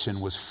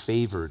Jehoiachin was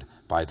favored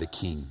by the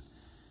king.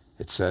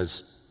 It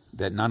says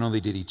that not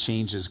only did he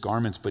change his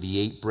garments, but he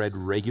ate bread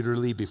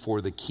regularly before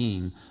the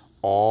king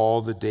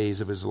all the days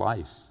of his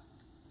life.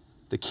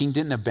 The king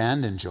didn't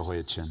abandon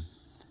Jehoiachin.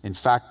 In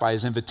fact, by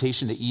his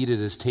invitation to eat at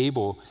his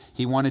table,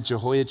 he wanted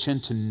Jehoiachin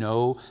to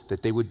know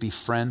that they would be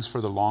friends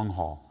for the long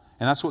haul.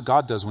 And that's what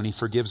God does when he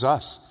forgives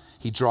us.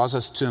 He draws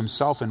us to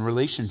himself in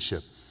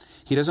relationship.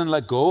 He doesn't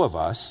let go of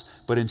us,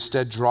 but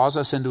instead draws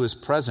us into his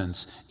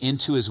presence,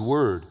 into his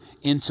word,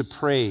 into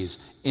praise,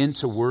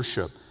 into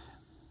worship.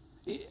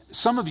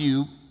 Some of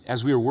you,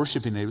 as we were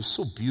worshiping today, it was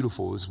so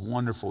beautiful, it was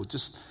wonderful,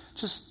 just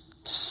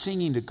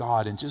singing to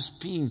God and it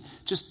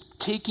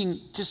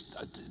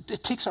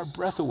takes our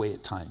breath away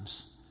at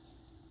times.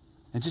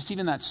 And just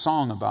even that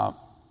song about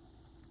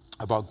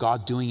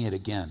God doing it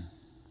again.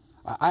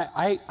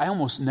 I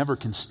almost never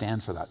can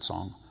stand for that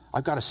song.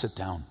 I've got to sit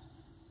down.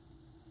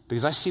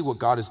 Because I see what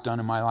God has done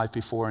in my life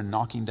before and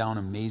knocking down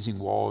amazing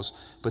walls.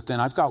 But then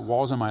I've got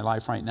walls in my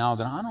life right now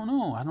that I don't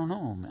know. I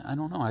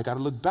got to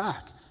look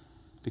back.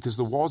 Because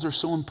the walls are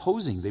so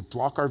imposing. They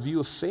block our view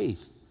of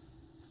faith.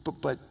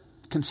 But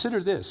consider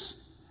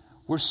this.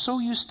 We're so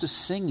used to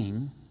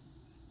singing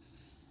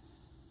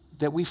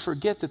that we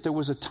forget that there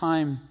was a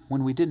time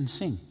when we didn't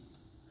sing.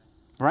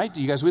 Right? Are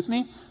you guys with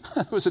me?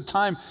 There was a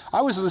time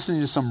I was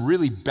listening to some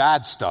really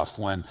bad stuff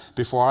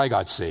before I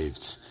got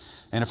saved.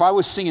 And if I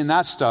was singing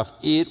that stuff,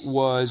 it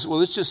was,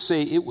 let's just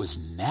say it was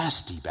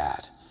nasty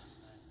bad.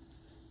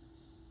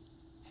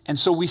 And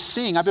so we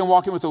sing. I've been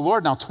walking with the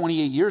Lord now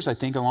 28 years, I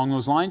think, along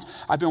those lines.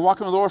 I've been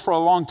walking with the Lord for a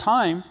long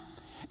time.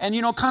 And,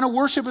 kind of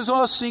worship is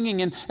all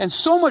singing. And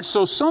so much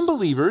so, some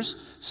believers,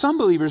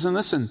 and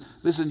listen,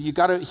 you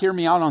got to hear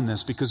me out on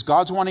this, because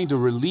God's wanting to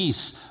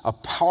release a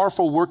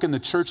powerful work in the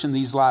church in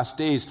these last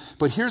days.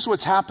 But here's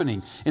what's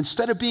happening.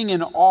 Instead of being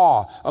in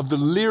awe of the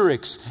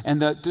lyrics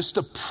and just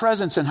the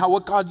presence and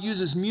what God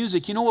uses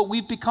music, you know what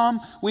we've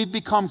become? We've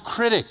become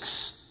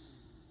critics.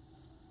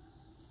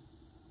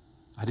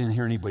 I didn't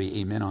hear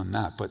anybody amen on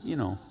that, but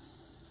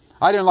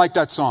I didn't like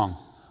that song.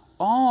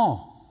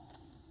 Oh.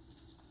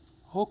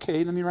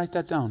 Okay, let me write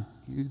that down.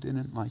 You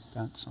didn't like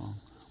that song.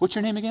 What's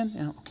your name again?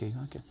 Yeah, okay.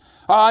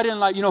 Oh, I didn't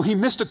like, he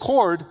missed a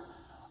chord.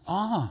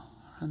 Let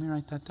me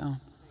write that down.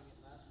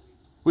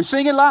 We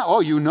sang it last,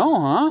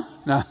 huh?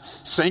 Now,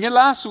 sang it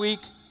last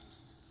week.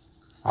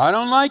 I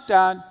don't like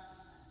that.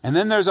 And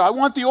then I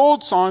want the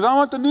old songs. I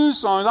want the new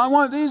songs. I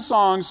want these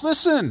songs.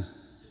 Listen.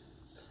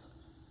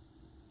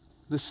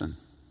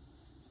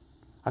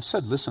 I've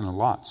said listen a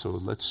lot, so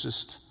let's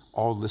just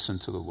all listen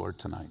to the Lord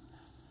tonight.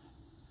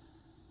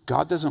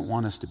 God doesn't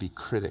want us to be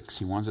critics.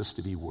 He wants us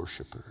to be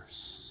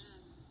worshipers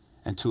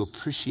and to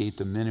appreciate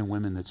the men and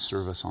women that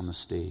serve us on the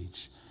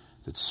stage,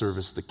 that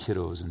service the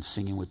kiddos and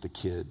singing with the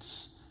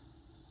kids.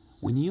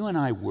 When you and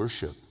I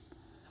worship,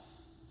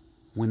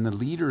 when the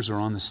leaders are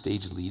on the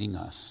stage leading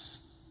us,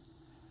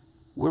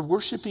 we're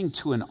worshiping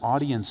to an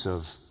audience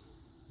of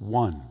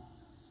one.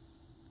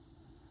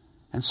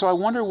 And so I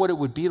wonder what it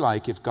would be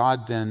like if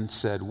God then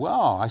said,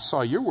 well, I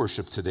saw your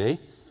worship today.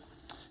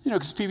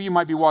 Because people, you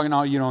might be walking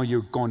out,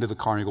 you're going to the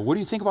car and you go, what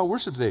do you think about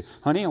worship today?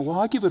 Honey, well,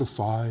 I give it a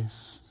 5.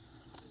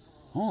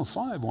 Oh,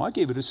 5. Well, I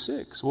gave it a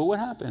 6. Well, what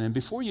happened? And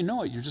before you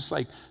know it, you're just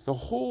like, the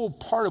whole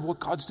part of what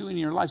God's doing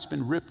in your life's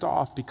been ripped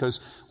off because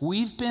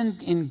we've been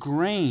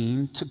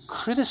ingrained to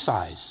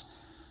criticize.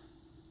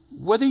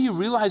 Whether you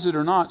realize it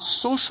or not,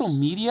 social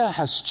media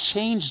has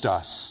changed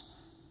us.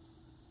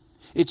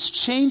 It's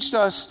changed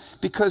us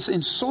because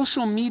in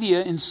social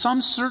media, in some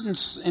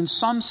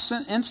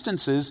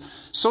instances,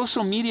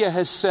 social media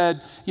has said,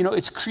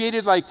 it's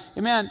created like, hey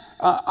man,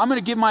 I'm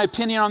going to give my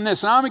opinion on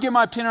this, and I'm going to give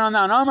my opinion on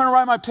that, and I'm going to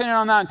write my opinion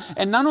on that.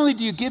 And not only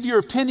do you give your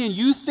opinion,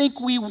 you think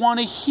we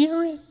want to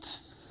hear it.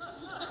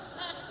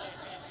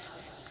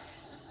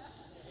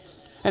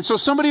 And so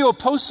somebody will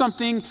post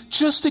something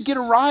just to get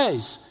a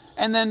rise.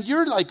 And then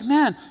you're like,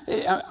 man,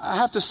 I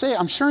have to say,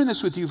 I'm sharing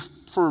this with you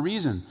for a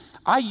reason.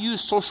 I use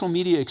social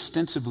media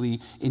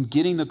extensively in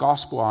getting the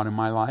gospel out in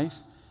my life,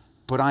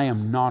 but I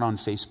am not on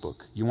Facebook.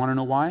 You want to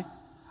know why?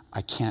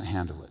 I can't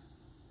handle it.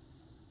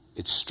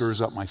 It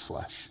stirs up my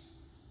flesh.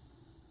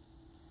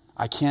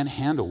 I can't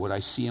handle what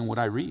I see and what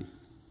I read.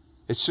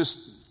 It's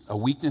just a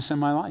weakness in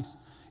my life.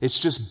 It's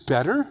just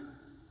better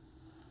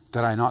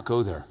that I not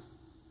go there,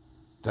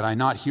 that I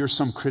not hear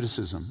some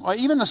criticism. Or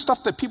even the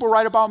stuff that people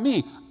write about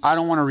me, I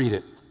don't want to read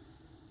it.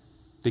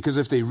 Because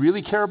if they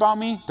really care about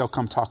me, they'll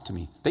come talk to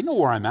me. They know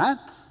where I'm at.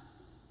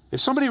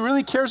 If somebody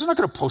really cares, they're not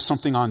going to post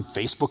something on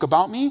Facebook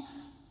about me.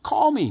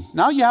 Call me.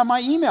 Now you have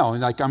my email.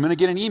 And I'm going to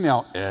get an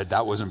email. Ed,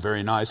 that wasn't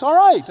very nice. All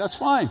right, that's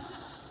fine.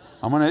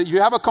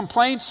 You have a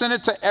complaint, send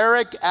it to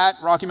Eric at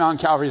Rocky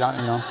Mountain Calvary.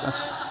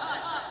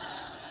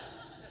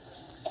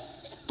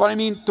 But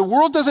the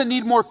world doesn't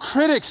need more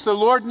critics. The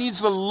Lord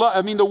needs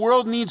the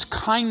world needs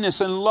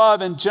kindness and love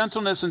and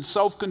gentleness and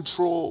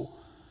self-control.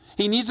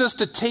 He needs us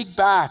to take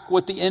back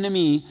what the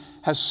enemy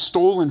has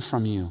stolen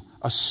from you,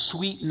 a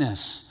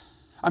sweetness.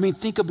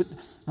 Think of it.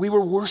 We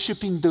were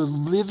worshiping the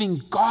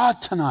living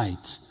God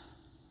tonight.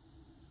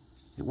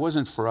 It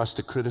wasn't for us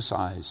to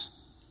criticize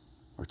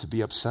or to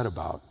be upset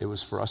about. It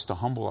was for us to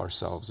humble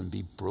ourselves and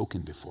be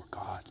broken before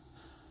God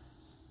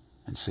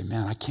and say,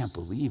 man, I can't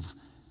believe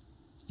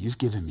you've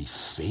given me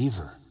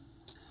favor.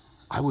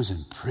 I was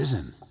in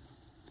prison.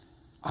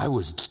 I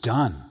was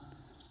done.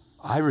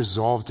 I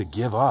resolved to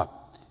give up.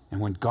 And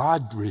when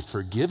God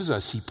forgives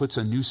us, he puts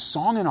a new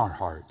song in our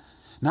heart.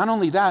 Not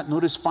only that,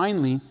 notice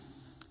finally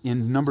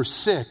in number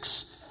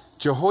 6,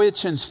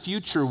 Jehoiachin's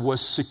future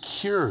was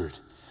secured.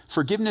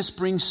 Forgiveness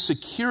brings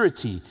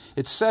security.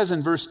 It says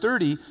in verse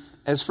 30,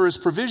 as for his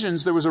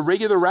provisions, there was a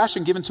regular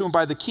ration given to him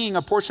by the king,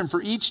 a portion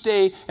for each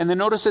day. And then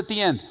notice at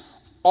the end,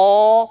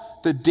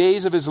 all the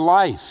days of his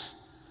life.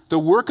 The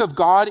work of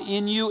God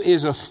in you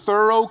is a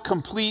thorough,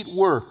 complete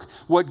work.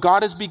 What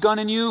God has begun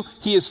in you,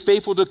 he is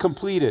faithful to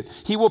complete it.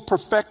 He will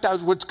perfect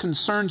that what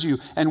concerns you.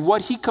 And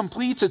what he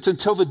completes, it's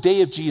until the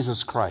day of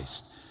Jesus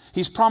Christ.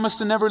 He's promised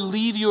to never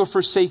leave you or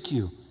forsake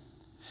you.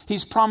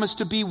 He's promised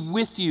to be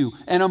with you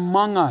and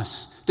among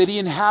us, that he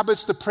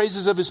inhabits the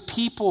praises of his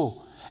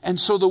people. And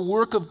so the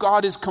work of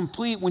God is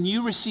complete. When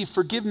you receive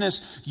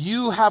forgiveness,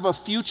 you have a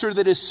future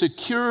that is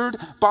secured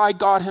by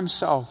God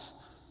himself.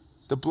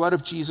 The blood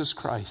of Jesus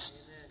Christ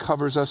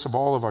covers us of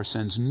all of our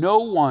sins. No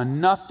one,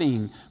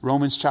 nothing,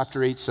 Romans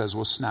chapter 8 says,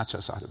 will snatch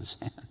us out of his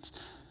hands.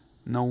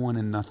 No one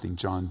and nothing,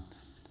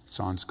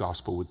 John's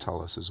gospel would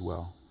tell us as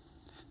well.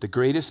 The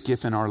greatest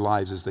gift in our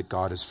lives is that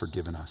God has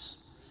forgiven us.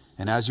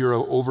 And as you're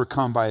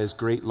overcome by his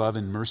great love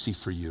and mercy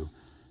for you,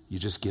 you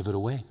just give it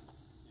away.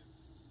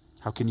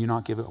 How can you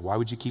not give it? Why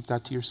would you keep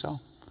that to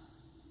yourself?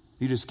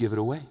 You just give it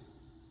away.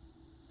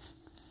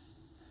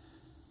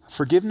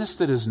 Forgiveness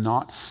that is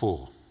not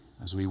full,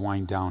 as we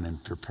wind down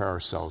and prepare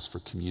ourselves for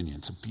communion.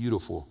 It's a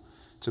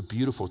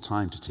beautiful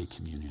time to take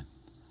communion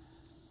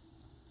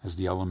as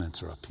the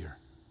elements are up here.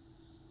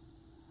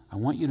 I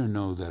want you to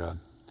know that a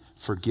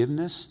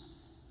forgiveness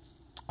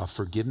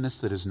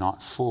that is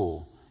not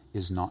full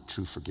is not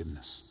true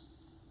forgiveness.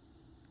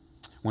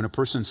 When a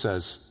person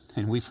says,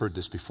 and we've heard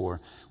this before,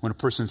 when a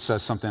person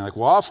says something like,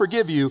 well, I'll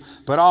forgive you,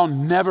 but I'll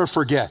never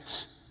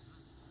forget.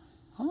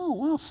 Oh,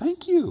 well,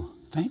 thank you.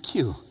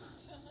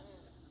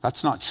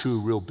 That's not true,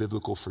 real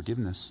biblical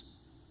forgiveness.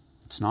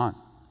 It's not.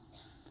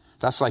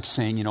 That's like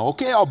saying,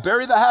 okay, I'll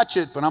bury the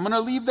hatchet, but I'm going to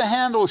leave the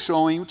handle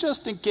showing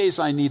just in case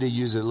I need to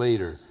use it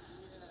later.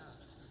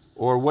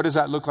 Or what does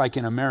that look like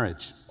in a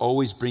marriage?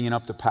 Always bringing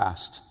up the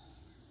past.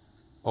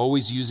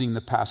 Always using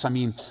the past. I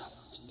mean,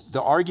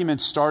 the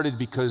argument started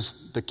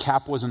because the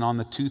cap wasn't on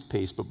the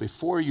toothpaste, but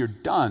before you're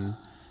done,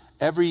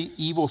 every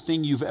evil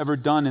thing you've ever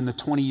done in the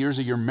 20 years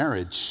of your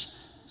marriage,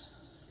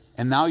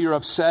 and now you're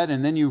upset,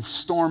 and then you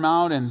storm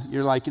out, and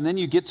you're like, and then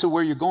you get to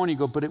where you're going, and you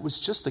go, but it was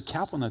just the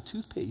cap on the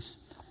toothpaste.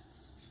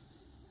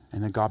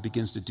 And then God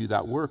begins to do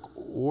that work,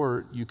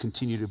 or you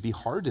continue to be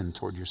hardened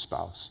toward your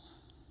spouse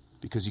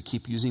because you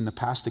keep using the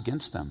past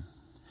against them.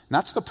 And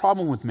that's the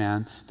problem with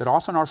man, that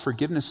often our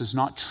forgiveness is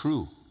not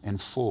true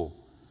and full.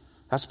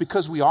 That's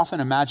because we often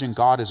imagine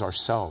God as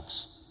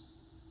ourselves.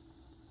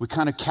 We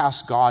kind of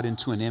cast God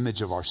into an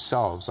image of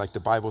ourselves, like the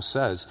Bible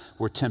says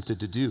we're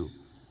tempted to do.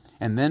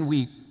 And then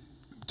we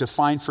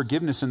define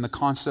forgiveness in the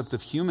concept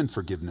of human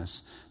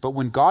forgiveness. But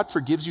when God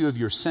forgives you of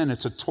your sin,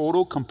 it's a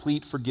total,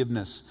 complete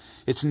forgiveness.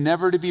 It's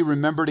never to be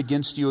remembered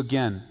against you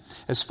again.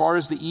 As far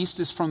as the east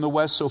is from the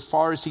west, so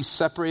far as he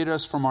separated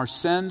us from our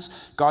sins,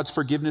 God's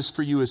forgiveness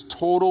for you is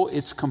total,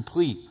 it's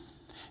complete.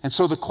 And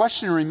so the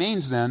question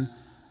remains then,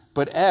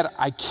 but Ed,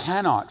 I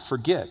cannot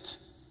forget.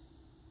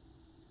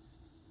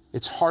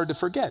 It's hard to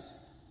forget.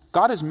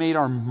 God has made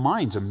our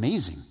minds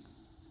amazing.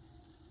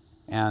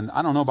 And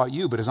I don't know about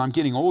you, but as I'm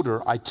getting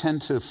older, I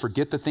tend to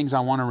forget the things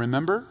I want to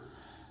remember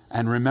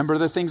and remember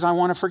the things I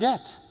want to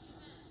forget.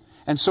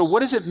 And so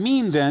what does it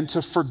mean then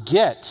to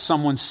forget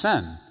someone's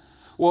sin?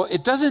 Well,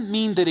 it doesn't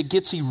mean that it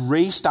gets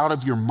erased out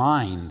of your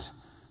mind,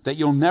 that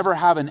you'll never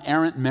have an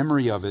errant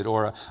memory of it,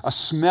 or a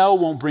smell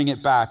won't bring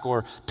it back,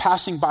 or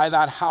passing by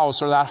that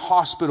house or that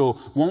hospital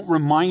won't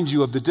remind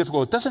you of the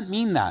difficulty. It doesn't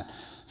mean that.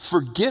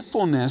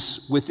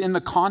 Forgetfulness within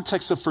the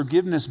context of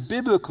forgiveness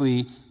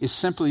biblically is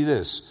simply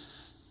this: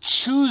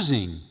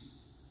 choosing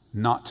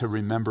not to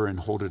remember and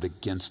hold it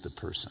against the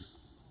person.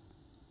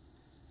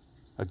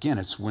 Again,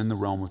 it's within the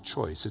realm of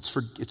choice.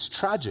 It's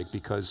tragic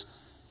because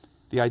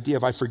the idea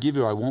of I forgive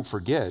you, I won't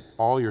forget,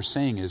 all you're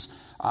saying is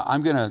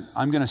I'm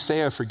gonna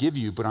say I forgive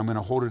you, but I'm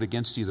gonna hold it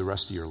against you the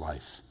rest of your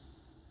life.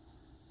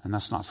 And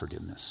that's not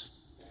forgiveness.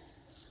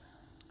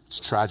 It's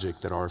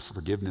tragic that our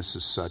forgiveness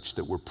is such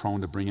that we're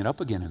prone to bring it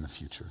up again in the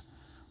future.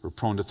 We're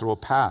prone to throw a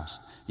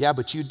past. Yeah,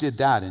 but you did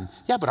that. And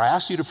yeah, but I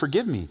asked you to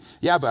forgive me.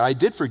 Yeah, but I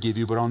did forgive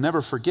you, but I'll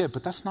never forget.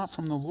 But that's not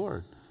from the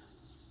Lord.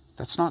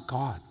 That's not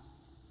God.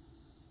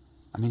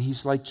 I mean,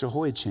 he's like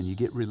Jehoiachin. You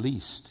get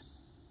released.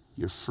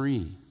 You're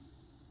free.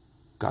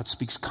 God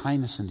speaks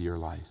kindness into your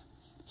life.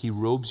 He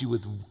robes you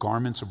with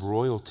garments of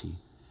royalty.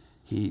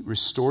 He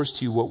restores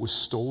to you what was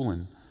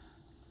stolen.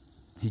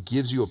 He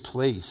gives you a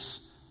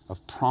place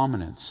of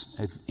prominence,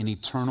 an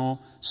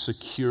eternal,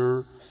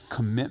 secure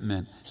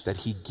commitment that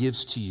he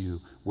gives to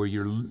you where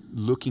you're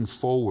looking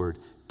forward,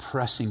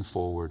 pressing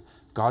forward.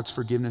 God's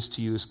forgiveness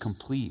to you is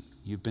complete.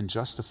 You've been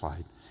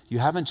justified. You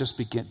haven't just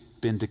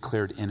been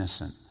declared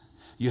innocent.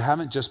 You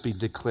haven't just been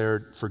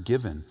declared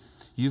forgiven.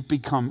 You've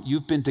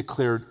been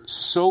declared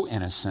so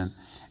innocent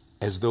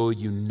as though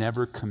you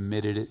never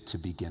committed it to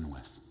begin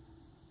with.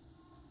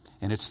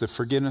 And it's the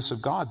forgiveness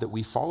of God that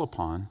we fall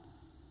upon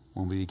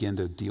when we begin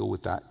to deal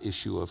with that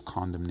issue of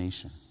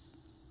condemnation.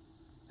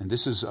 And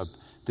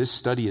this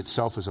study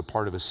itself is a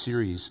part of a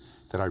series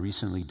that I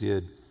recently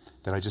did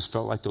that I just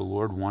felt like the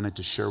Lord wanted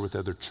to share with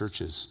other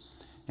churches.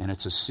 And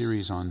it's a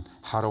series on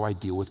how do I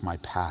deal with my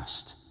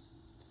past?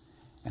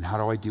 And how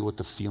do I deal with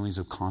the feelings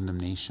of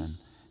condemnation?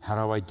 How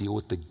do I deal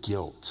with the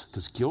guilt?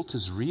 Because guilt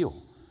is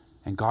real.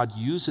 And God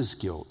uses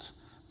guilt.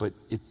 But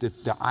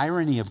the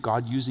irony of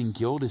God using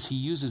guilt is he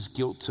uses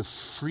guilt to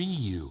free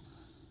you,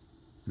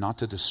 not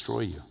to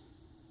destroy you.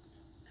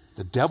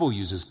 The devil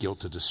uses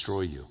guilt to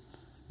destroy you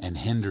and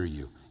hinder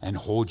you and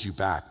hold you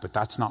back. But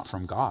that's not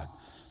from God.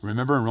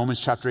 Remember in Romans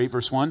chapter 8,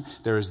 verse 1,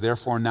 there is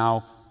therefore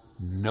now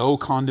no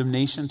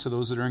condemnation to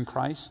those that are in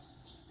Christ.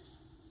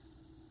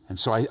 And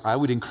so I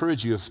would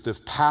encourage you, if the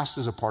past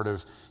is a part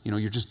of,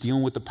 you're just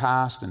dealing with the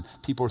past and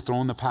people are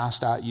throwing the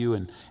past at you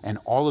and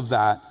all of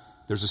that,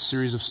 there's a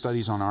series of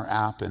studies on our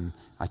app, and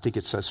I think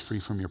it says Free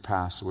from Your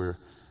Past, where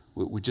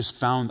I just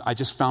found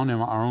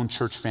in our own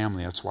church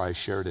family, that's why I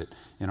shared it,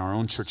 in our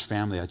own church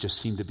family, that just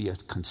seemed to be a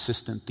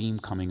consistent theme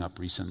coming up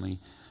recently,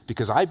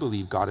 because I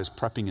believe God is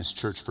prepping his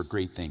church for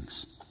great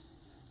things.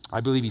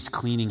 I believe he's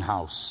cleaning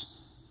house.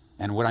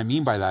 And what I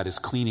mean by that is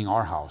cleaning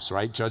our house,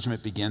 right?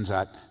 Judgment begins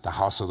at the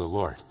house of the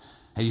Lord.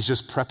 And he's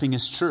just prepping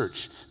his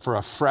church for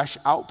a fresh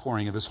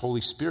outpouring of his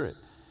Holy Spirit.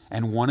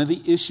 And one of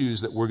the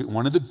issues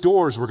one of the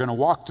doors we're going to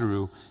walk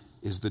through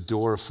is the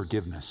door of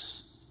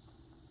forgiveness.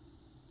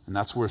 And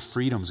that's where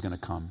freedom is going to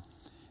come,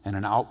 and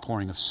an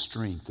outpouring of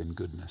strength and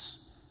goodness.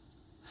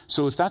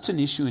 So if that's an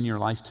issue in your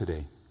life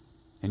today,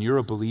 and you're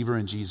a believer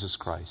in Jesus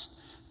Christ,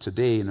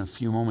 today in a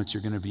few moments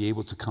you're going to be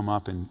able to come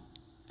up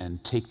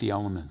and take the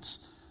elements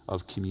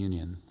of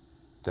communion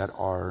that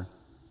are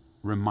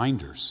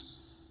reminders.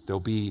 There'll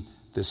be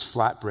this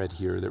flatbread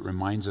here that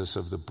reminds us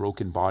of the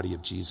broken body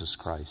of Jesus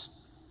Christ.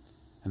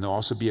 And there'll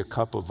also be a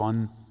cup of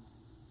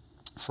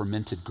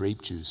unfermented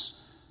grape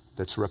juice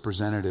that's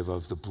representative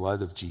of the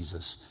blood of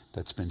Jesus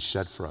that's been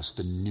shed for us,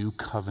 the new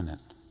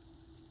covenant.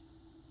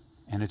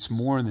 And it's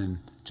more than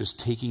just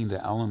taking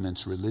the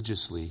elements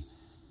religiously.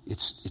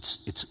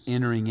 It's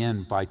entering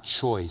in by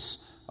choice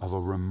of a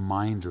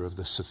reminder of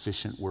the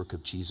sufficient work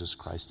of Jesus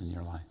Christ in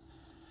your life.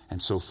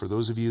 And so for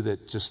those of you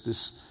that just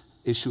this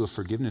issue of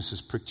forgiveness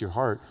has pricked your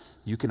heart,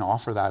 you can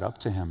offer that up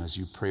to him as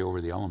you pray over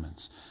the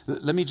elements.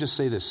 Let me just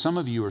say this. Some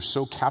of you are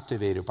so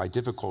captivated by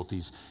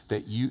difficulties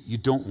that you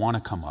don't want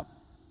to come up.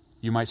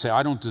 You might say,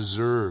 I don't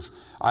deserve,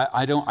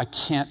 I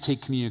can't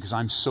take communion because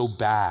I'm so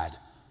bad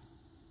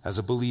as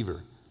a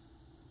believer.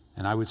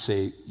 And I would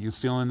say, you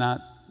feeling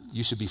that?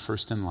 You should be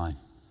first in line.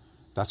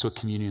 That's what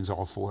communion's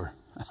all for.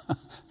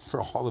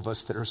 For all of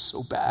us that are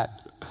so bad.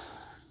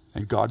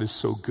 And God is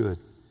so good.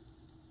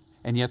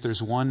 And yet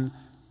there's one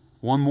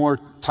more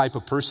type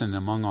of person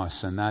among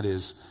us, and that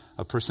is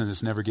a person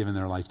that's never given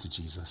their life to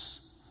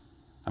Jesus.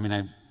 I mean,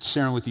 I'm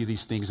sharing with you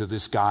these things of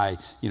this guy,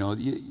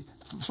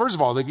 first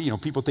of all,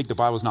 people think the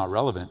Bible's not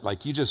relevant.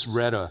 Like you just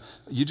read a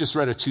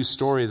true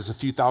story that's a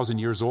few thousand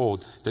years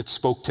old that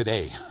spoke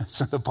today.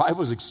 So the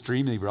Bible is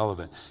extremely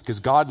relevant because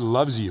God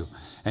loves you,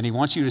 and he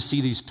wants you to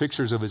see these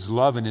pictures of his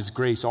love and his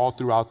grace all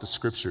throughout the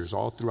scriptures,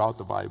 all throughout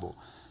the Bible.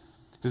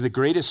 The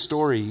greatest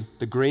story,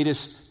 the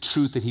greatest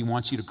truth that he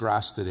wants you to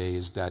grasp today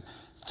is that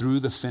through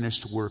the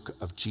finished work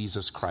of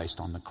Jesus Christ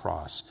on the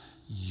cross,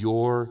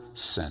 your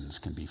sins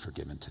can be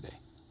forgiven today.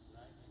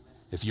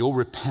 If you'll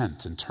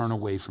repent and turn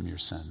away from your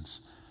sins,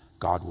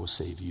 God will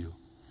save you.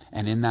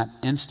 And in that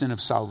instant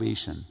of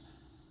salvation,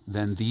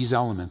 then these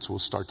elements will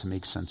start to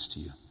make sense to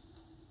you.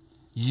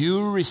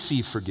 You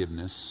receive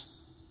forgiveness,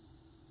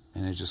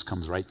 and it just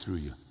comes right through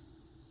you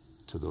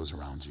to those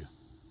around you.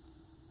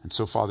 And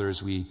so, Father,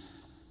 as we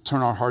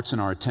turn our hearts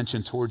and our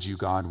attention towards you,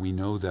 God, we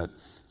know that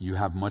you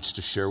have much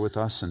to share with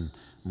us and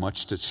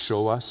much to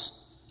show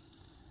us.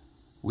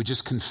 We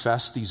just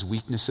confess these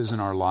weaknesses in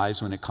our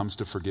lives when it comes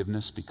to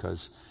forgiveness,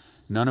 because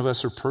none of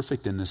us are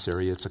perfect in this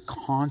area. It's a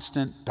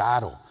constant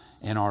battle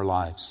in our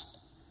lives.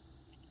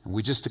 And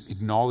we just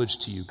acknowledge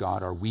to you,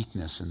 God, our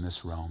weakness in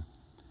this realm,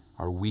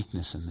 our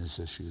weakness in these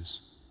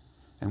issues.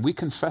 And we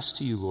confess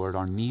to you, Lord,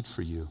 our need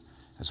for you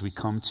as we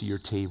come to your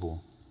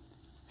table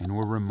and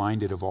we're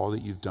reminded of all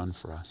that you've done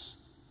for us.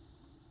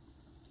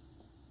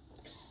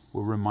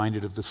 We're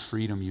reminded of the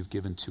freedom you've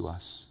given to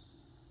us.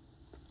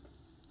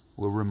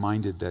 We're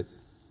reminded that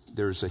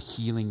there's a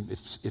healing.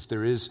 If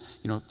there is,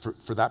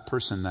 for that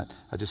person, that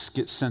I just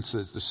get sense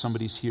that there's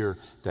somebody's here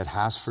that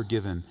has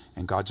forgiven,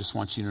 and God just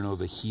wants you to know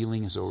the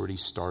healing has already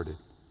started.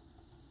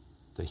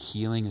 The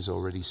healing has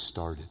already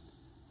started.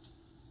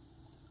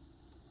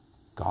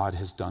 God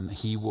has done,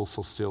 he will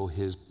fulfill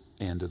his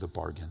end of the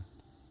bargain.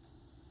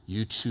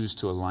 You choose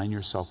to align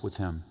yourself with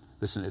him.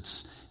 Listen,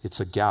 it's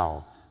a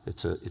gal.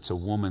 It's a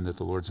woman that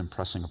the Lord's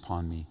impressing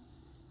upon me,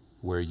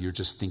 where you're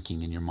just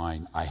thinking in your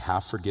mind, I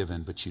have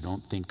forgiven, but you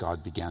don't think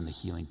God began the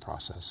healing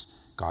process.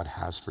 God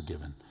has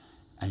forgiven,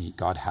 and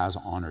God has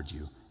honored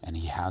you, and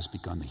he has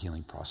begun the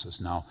healing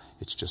process. Now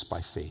it's just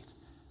by faith.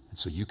 And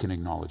so you can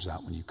acknowledge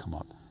that when you come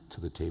up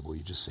to the table.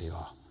 You just say,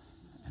 oh,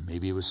 and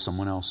maybe it was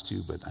someone else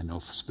too, but I know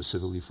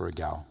specifically for a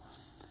gal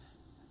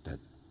that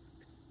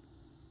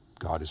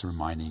God is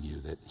reminding you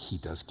that he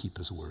does keep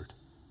his word,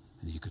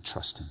 and you could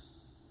trust him.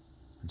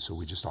 And so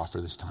we just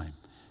offer this time.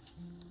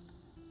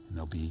 And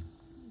there'll be,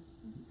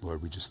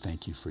 Lord, we just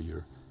thank you for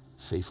your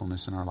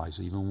faithfulness in our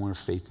lives. Even when we're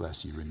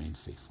faithless, you remain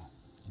faithful.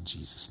 In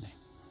Jesus'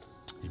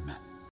 name, amen.